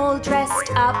 I'm all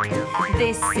dressed up.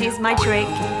 This is my trick.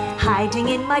 Hiding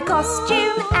in my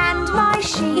costume and my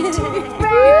sheet.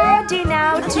 Ready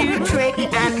now to trick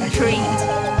and treat.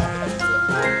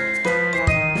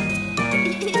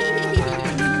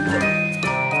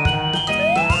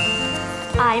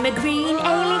 I'm a green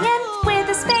alien with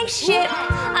a spaceship.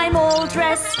 I'm all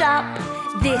dressed up.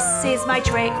 This is my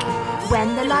trick.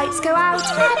 When the lights go out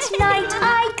at night,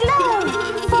 I glow.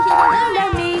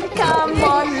 Follow me, come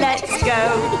on, let's go.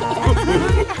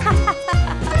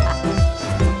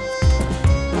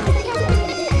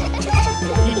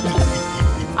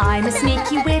 I'm a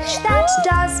sneaky witch that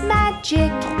does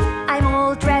magic. I'm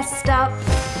all dressed up.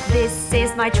 This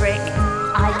is my trick.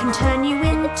 I can turn you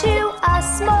into a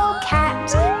small cat.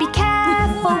 Be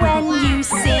careful when you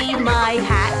see my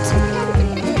hat.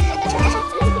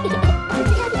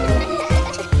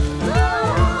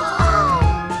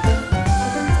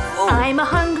 I'm a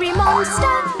hungry monster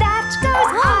that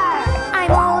goes arr.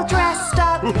 I'm all dressed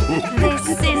up. This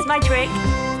is my trick.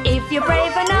 If you're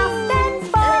brave enough, then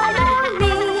follow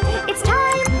me. It's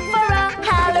time for a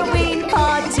Halloween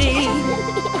party.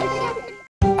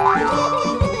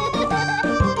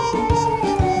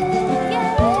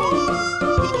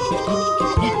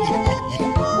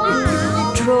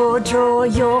 Draw, draw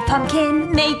your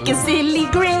pumpkin, make a silly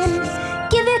grin.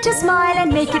 Give it a smile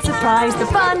and make it surprise, the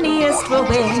funniest will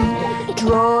win.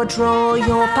 Draw, draw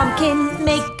your pumpkin,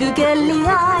 make googly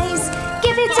eyes.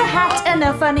 Give it a hat and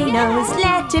a funny nose,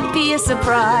 let it be a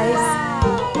surprise.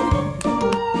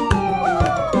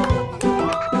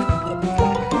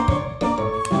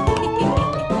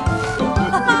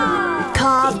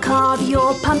 Carve, carve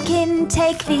your pumpkin,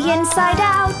 take the inside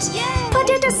out. Put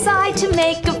it aside to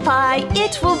make a pie,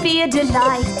 it will be a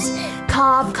delight.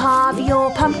 Carve, carve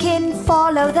your pumpkin,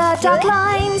 follow the dark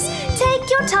lines. Take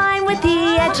your time with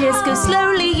the edges, go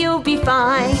slowly, you'll be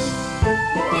fine.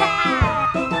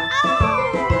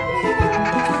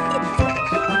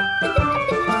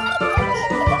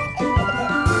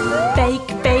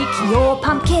 Bake, bake your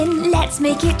pumpkin, let's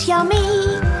make it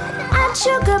yummy. Add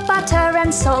sugar, butter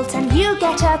and salt and you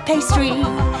get a pastry.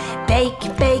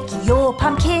 Bake, bake your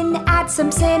pumpkin, add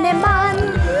some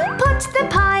cinnamon. Put the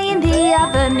pie in the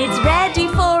oven, it's ready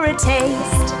for a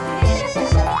taste.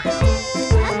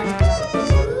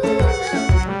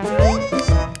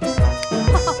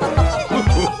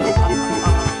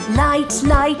 Light,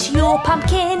 light your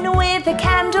pumpkin with a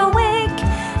candle wick.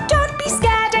 Don't be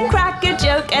scared and crack a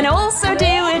joke and also do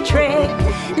a trick.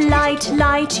 Light,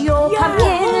 light your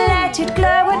pumpkin, let it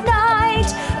glow at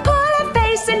night. Pull a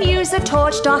face and use a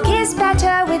torch, dark is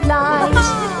better with light.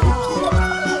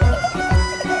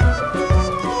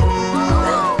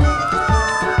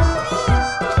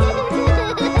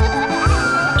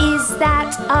 Is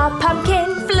that a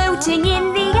pumpkin floating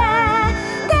in the air?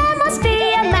 There must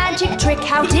be a magic trick,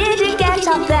 how did it get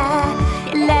up there?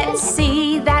 Let's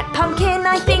see that pumpkin,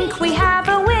 I think we have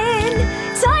a win.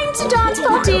 Time to dance,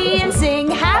 party and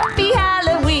sing Happy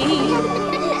Halloween.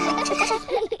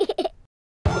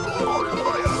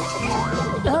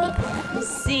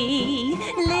 Oopsie,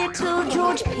 little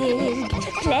George Pig,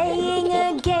 playing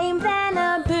a game, then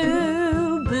a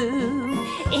boo-boo.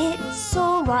 It's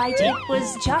alright, it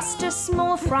was just a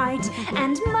small fright,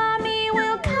 and Mummy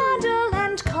will cuddle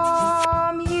and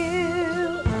calm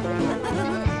you.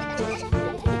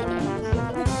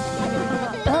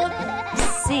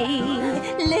 Oopsie,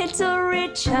 little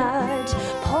Richard,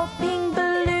 popping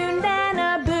balloon, then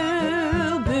a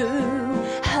boo-boo.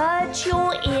 Hurt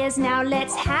your ears, now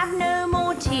let's have no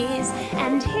more tears,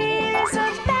 and here's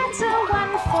a better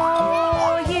one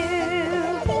for you.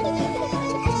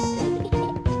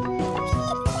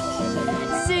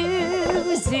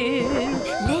 Zoo, zoo,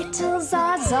 little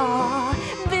Zaza,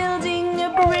 building a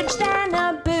bridge, then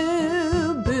a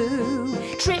boo-boo.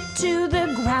 Trip to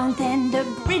the ground, then the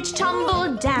bridge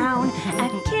tumbled down. A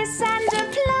kiss and a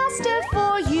plaster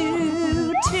for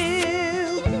you too.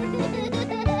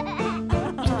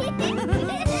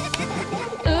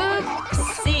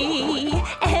 Oopsie,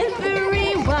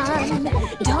 everyone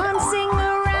dancing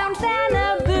around, then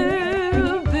a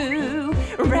boo-boo.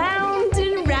 Round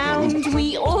and round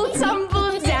we all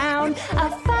tumbled down. A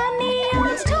funny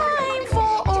old time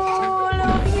for all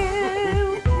of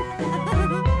you.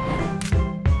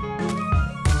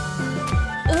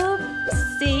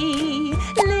 Oopsie,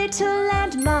 little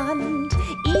Edmund,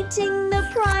 eating the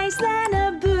prize, then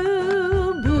a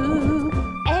boo-boo.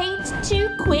 Ate too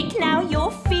quick, now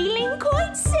you're feeling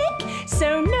quite sick,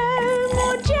 so no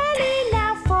more jelly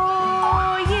now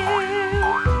for you.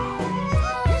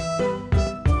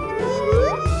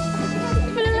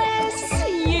 Bless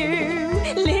you,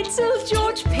 little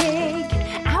George Pig,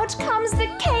 out comes the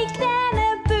cake, then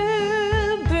a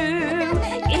boo-boo.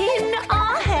 In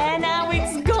our hair, now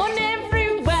it's gone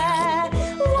everywhere.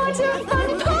 What a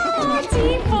fun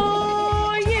party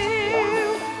for you!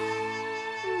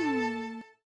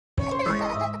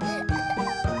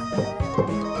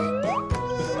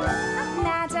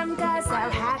 Madame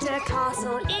Gazelle had a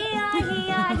castle,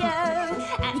 E-I-E-I-O,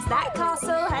 and that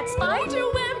castle had spider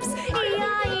webs,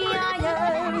 E-I-E-I-O.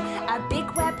 A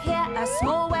big web here, a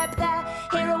small web there,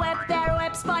 here a web, there a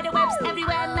web, spider webs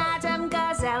everywhere. Madame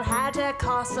Gazelle had a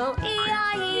castle,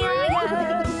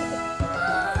 E-I-E-I-O.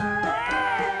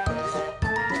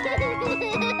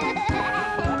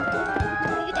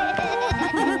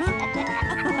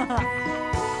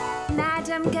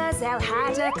 Madame Gazelle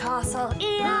had a castle,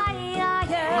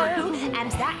 E-I-E-I-O,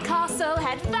 and that castle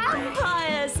had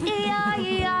vampires,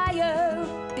 E-I-E-I-O.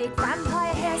 Big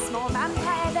vampire here, small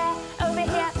vampire there, over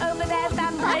here, over there,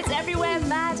 vampires everywhere.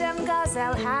 Madame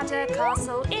Gazelle had a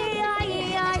castle,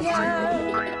 E-I-E-I-O.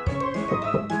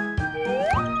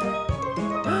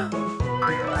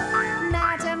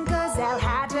 Madame Gazelle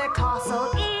had a castle,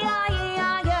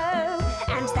 E-I-E-I-O,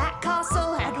 and that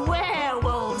castle had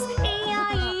werewolves,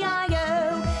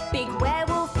 E-I-E-I-O. Big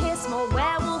werewolf here, small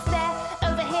werewolf there,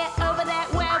 over here, over there,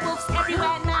 werewolves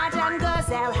everywhere. Madame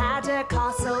Gazelle had a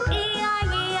castle,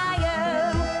 E-I-E-I-O.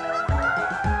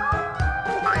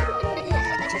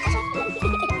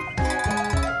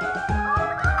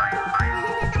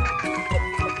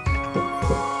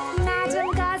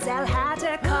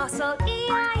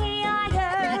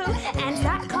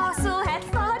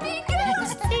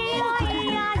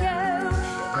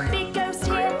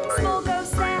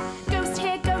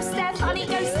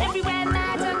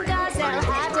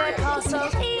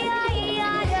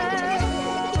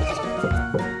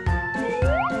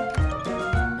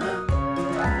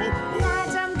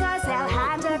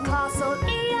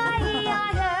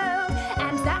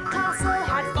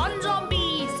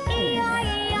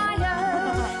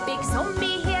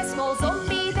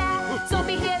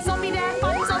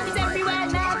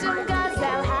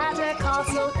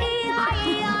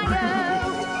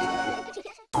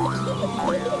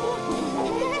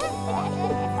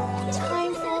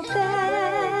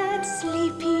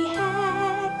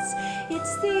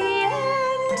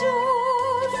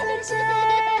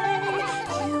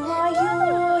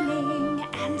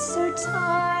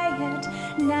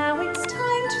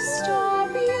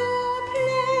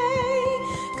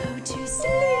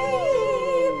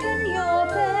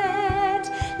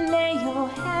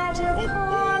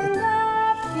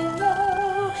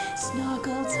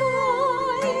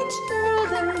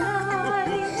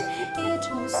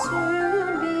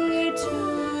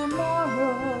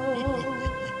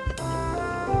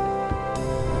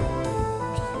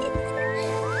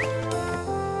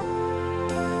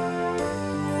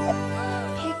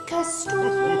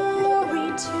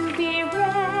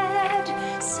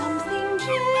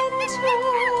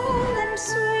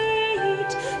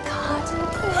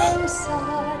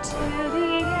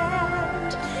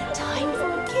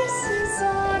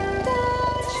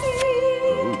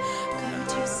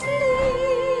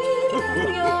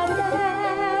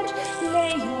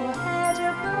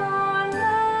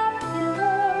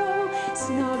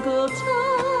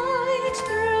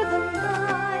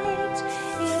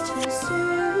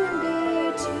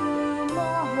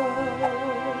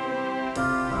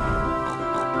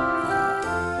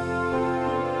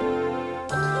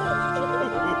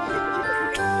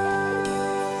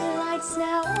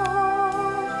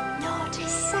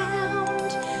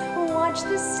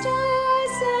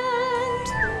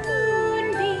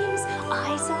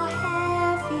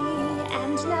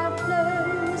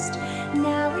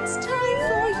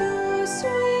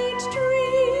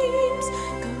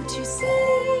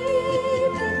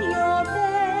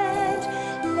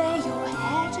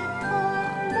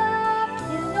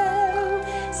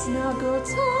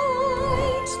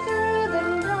 tight through the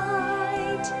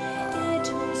night.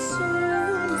 It'll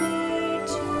soon be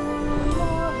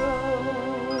tomorrow.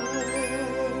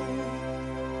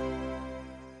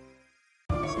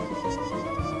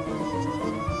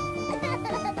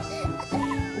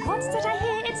 What's that I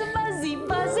hear? It's a fuzzy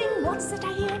buzzing. What's that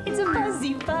I hear? It's a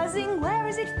fuzzy buzzing. Where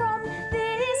is it from?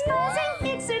 This buzzing.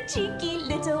 It's a cheeky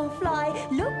little fly.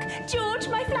 Look, George,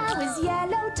 my flower's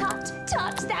yellow. Tut,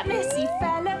 tut, that messy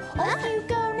fellow. Off you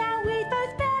go now with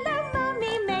both fellow.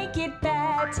 Mummy, make it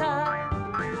better.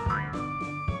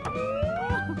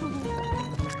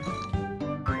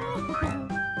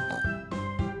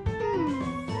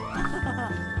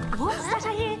 What's that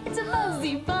I hear? It's a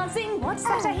fuzzy buzzing. What's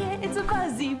that I hear? It's a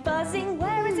fuzzy buzzing.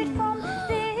 Where is it from?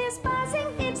 This buzzing.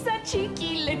 It's that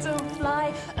cheeky little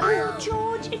fly. Oh,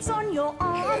 George, it's on your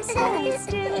arm. Stay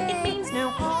still, it means no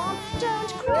harm.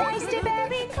 Don't cry, stay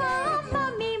very calm.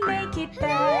 Mummy, make it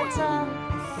better.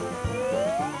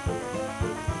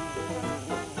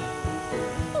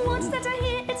 What's that I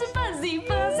hear? It's a fuzzy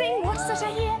buzzing. What's that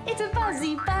I hear? It's a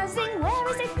fuzzy buzzing. Where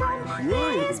is it from?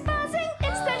 This buzzing.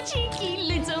 It's that cheeky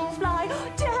little fly.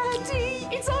 Daddy,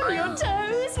 it's on your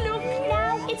toes. Look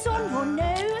now, it's on your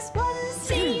nose. One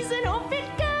season off it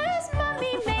goes.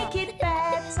 Mummy, make it better.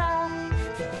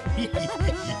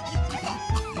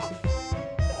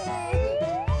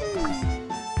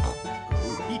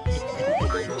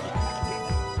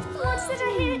 What's that I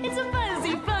hear? It's a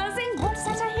fuzzy buzzing. What's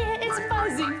that I hear? It's a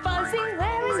fuzzy buzzing.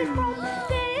 Where is it from?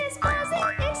 This buzzing.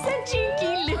 It's the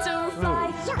cheeky little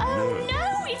fly. Oh no,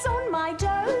 it's on my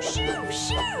toe. Shoo,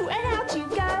 shoo, and out you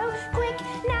go. Quick,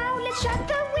 now let's shut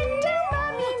the window.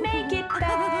 Mummy, make it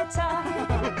better.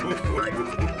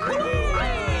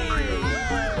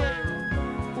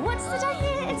 What's that I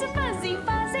hear? It's a fuzzy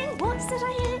buzzing. What's that I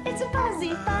hear? It's a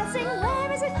fuzzy buzzing.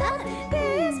 Where is it from?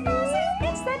 This buzzing.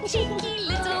 It's that cheeky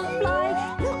little fly.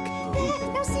 Look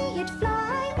there, now see it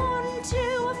fly onto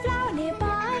a flower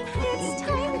nearby. It's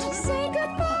time to say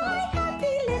goodbye,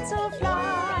 happy little fly.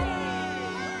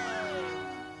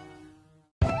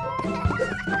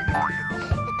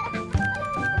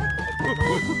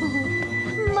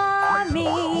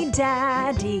 Mommy,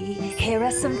 Daddy, here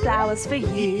are some flowers for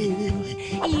you.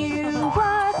 You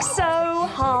work so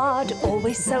hard,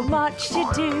 always so much to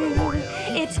do.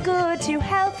 It's good to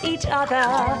help each other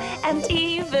and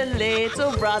even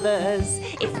little brothers.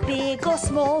 If big or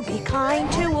small, be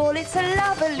kind to all. It's a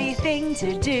lovely thing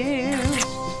to do.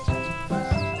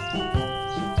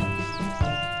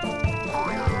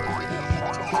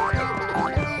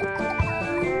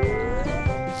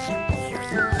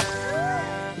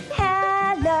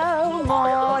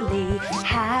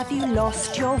 Have you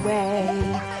lost your way?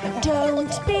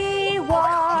 Don't be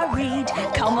worried.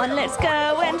 Come on, let's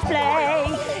go and play.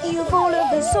 You've all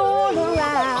of us all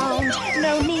around.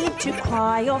 No need to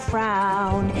cry or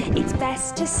frown. It's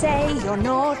best to say you're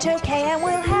not okay, and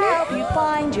we'll help you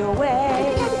find your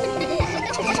way.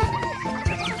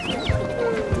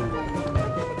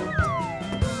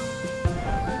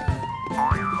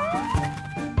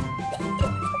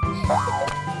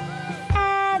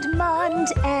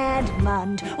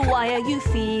 Edmund, why are you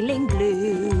feeling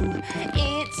blue?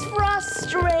 It's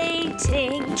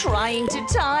frustrating trying to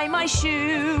tie my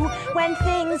shoe. When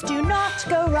things do not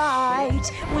go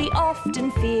right, we often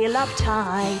feel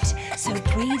uptight. So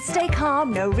please stay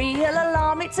calm, no real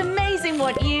alarm. It's amazing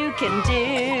what you can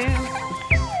do.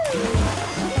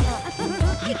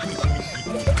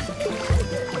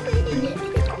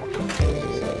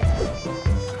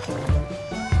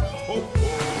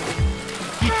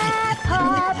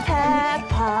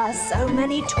 Peppa, so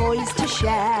many toys to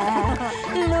share.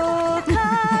 Look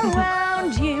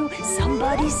around you,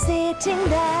 somebody's sitting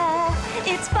there.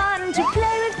 It's fun to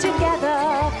play with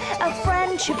together. A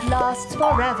friendship lasts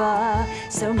forever.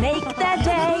 So make their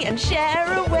day and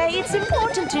share away. It's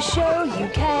important to show you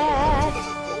care.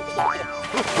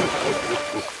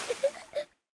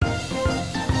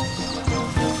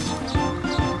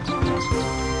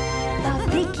 The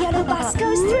big yellow bus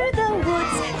goes through the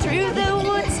woods, through the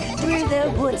woods, through the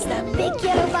woods. The big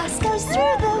yellow bus goes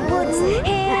through the woods.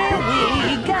 Here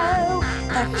we go.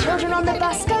 The children on the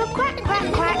bus go quack,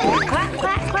 quack, quack, quack,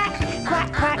 quack, quack,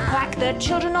 quack, quack, quack. The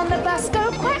children on the bus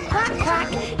go quack, quack, quack.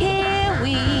 Here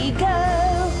we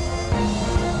go.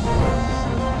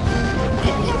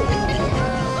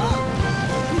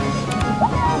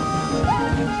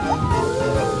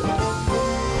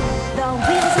 The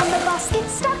wheels on the bus get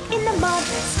stuck in the mud,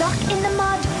 stuck in the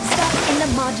mud, stuck in the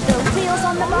mud. The wheels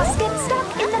on the bus get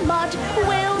stuck in the mud.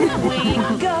 Will we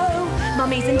go?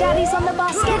 Mummies and daddies on the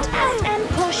bus get out and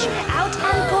push, out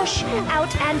and push,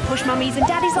 Out and push, mummies and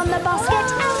daddies on the basket.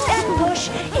 Out and push,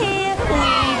 here we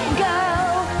go.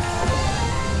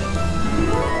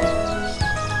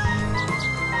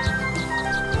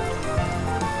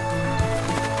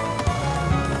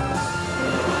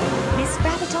 Miss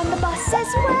Rabbit on the bus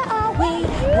says, where are we?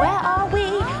 Where are we?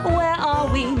 Where are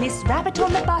we? Miss Rabbit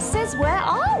on the bus says, where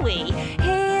are we?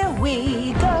 Here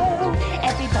we go.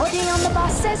 Everybody on the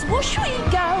bus says, whoosh we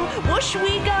go, whoosh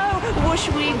we go, whoosh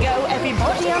we go.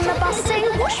 Everybody on the bus say,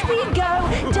 whoosh we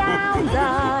go, down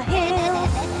the hill.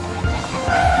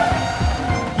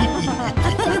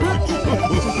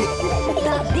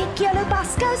 The big yellow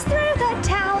bus goes through the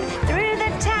town, through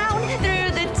the town,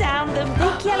 through the town. The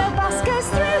big yellow bus goes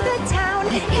through the town.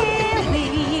 Here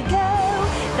we go.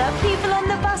 The people on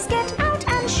the bus get out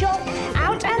and shop,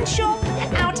 out and shop,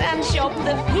 out and shop.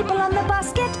 The people on the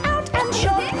bus get out and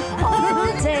shop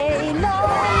all day long.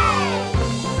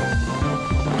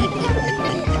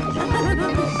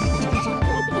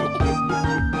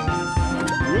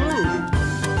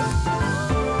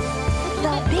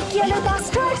 The big yellow bus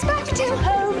drives back to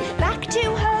home, back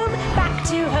to home, back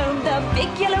to home. The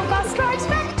big yellow bus drives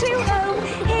back to home.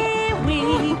 Here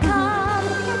we come.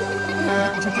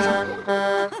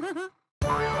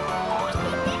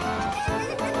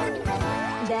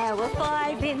 There were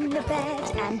 5 in the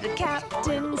bed, and the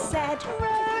captain said,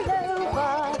 roll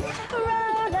over,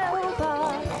 roll over.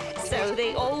 So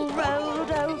they all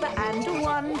rolled over, and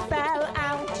one fell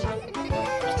out.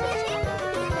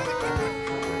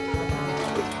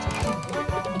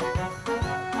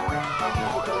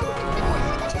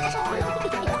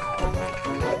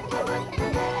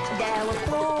 There were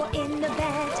 4 in the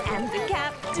bed, and the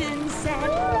captain said,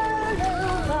 roll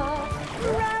over,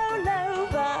 roll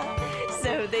over.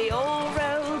 So they all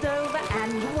rolled over,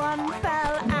 and one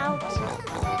fell out.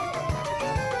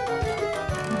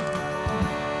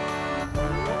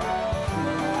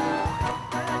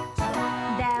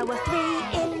 There were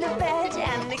 3 in the bed,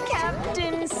 and the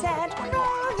captain said,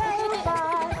 roll over,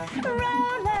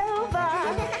 roll over.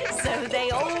 So they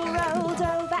all rolled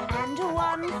over, and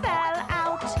one fell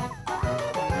out.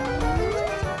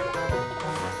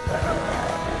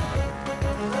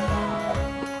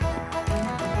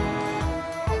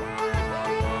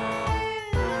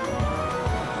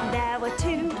 There were 2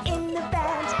 in the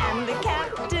bed, and the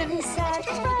captain said,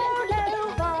 roll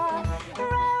over,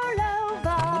 roll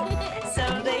over. So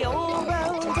they all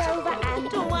rolled over,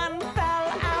 and one fell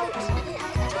out.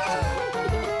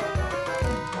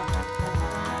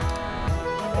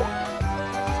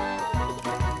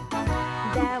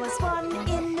 There was 1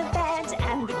 in the bed,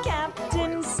 and the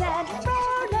captain said,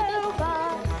 roll over,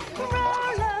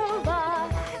 roll over.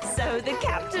 So the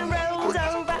captain rolled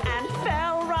over and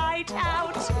fell right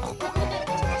out.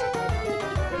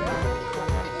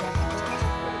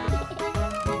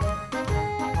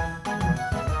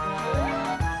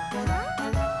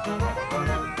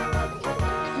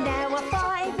 There were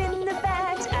 5 in the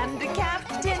bed, and the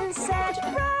captain said,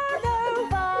 roll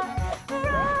over,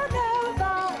 roll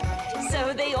over. So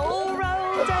they all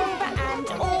rolled over and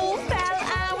all fell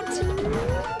out.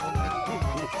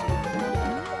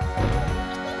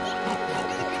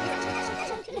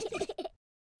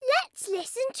 Let's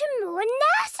listen to more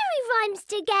nursery rhymes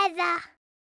together.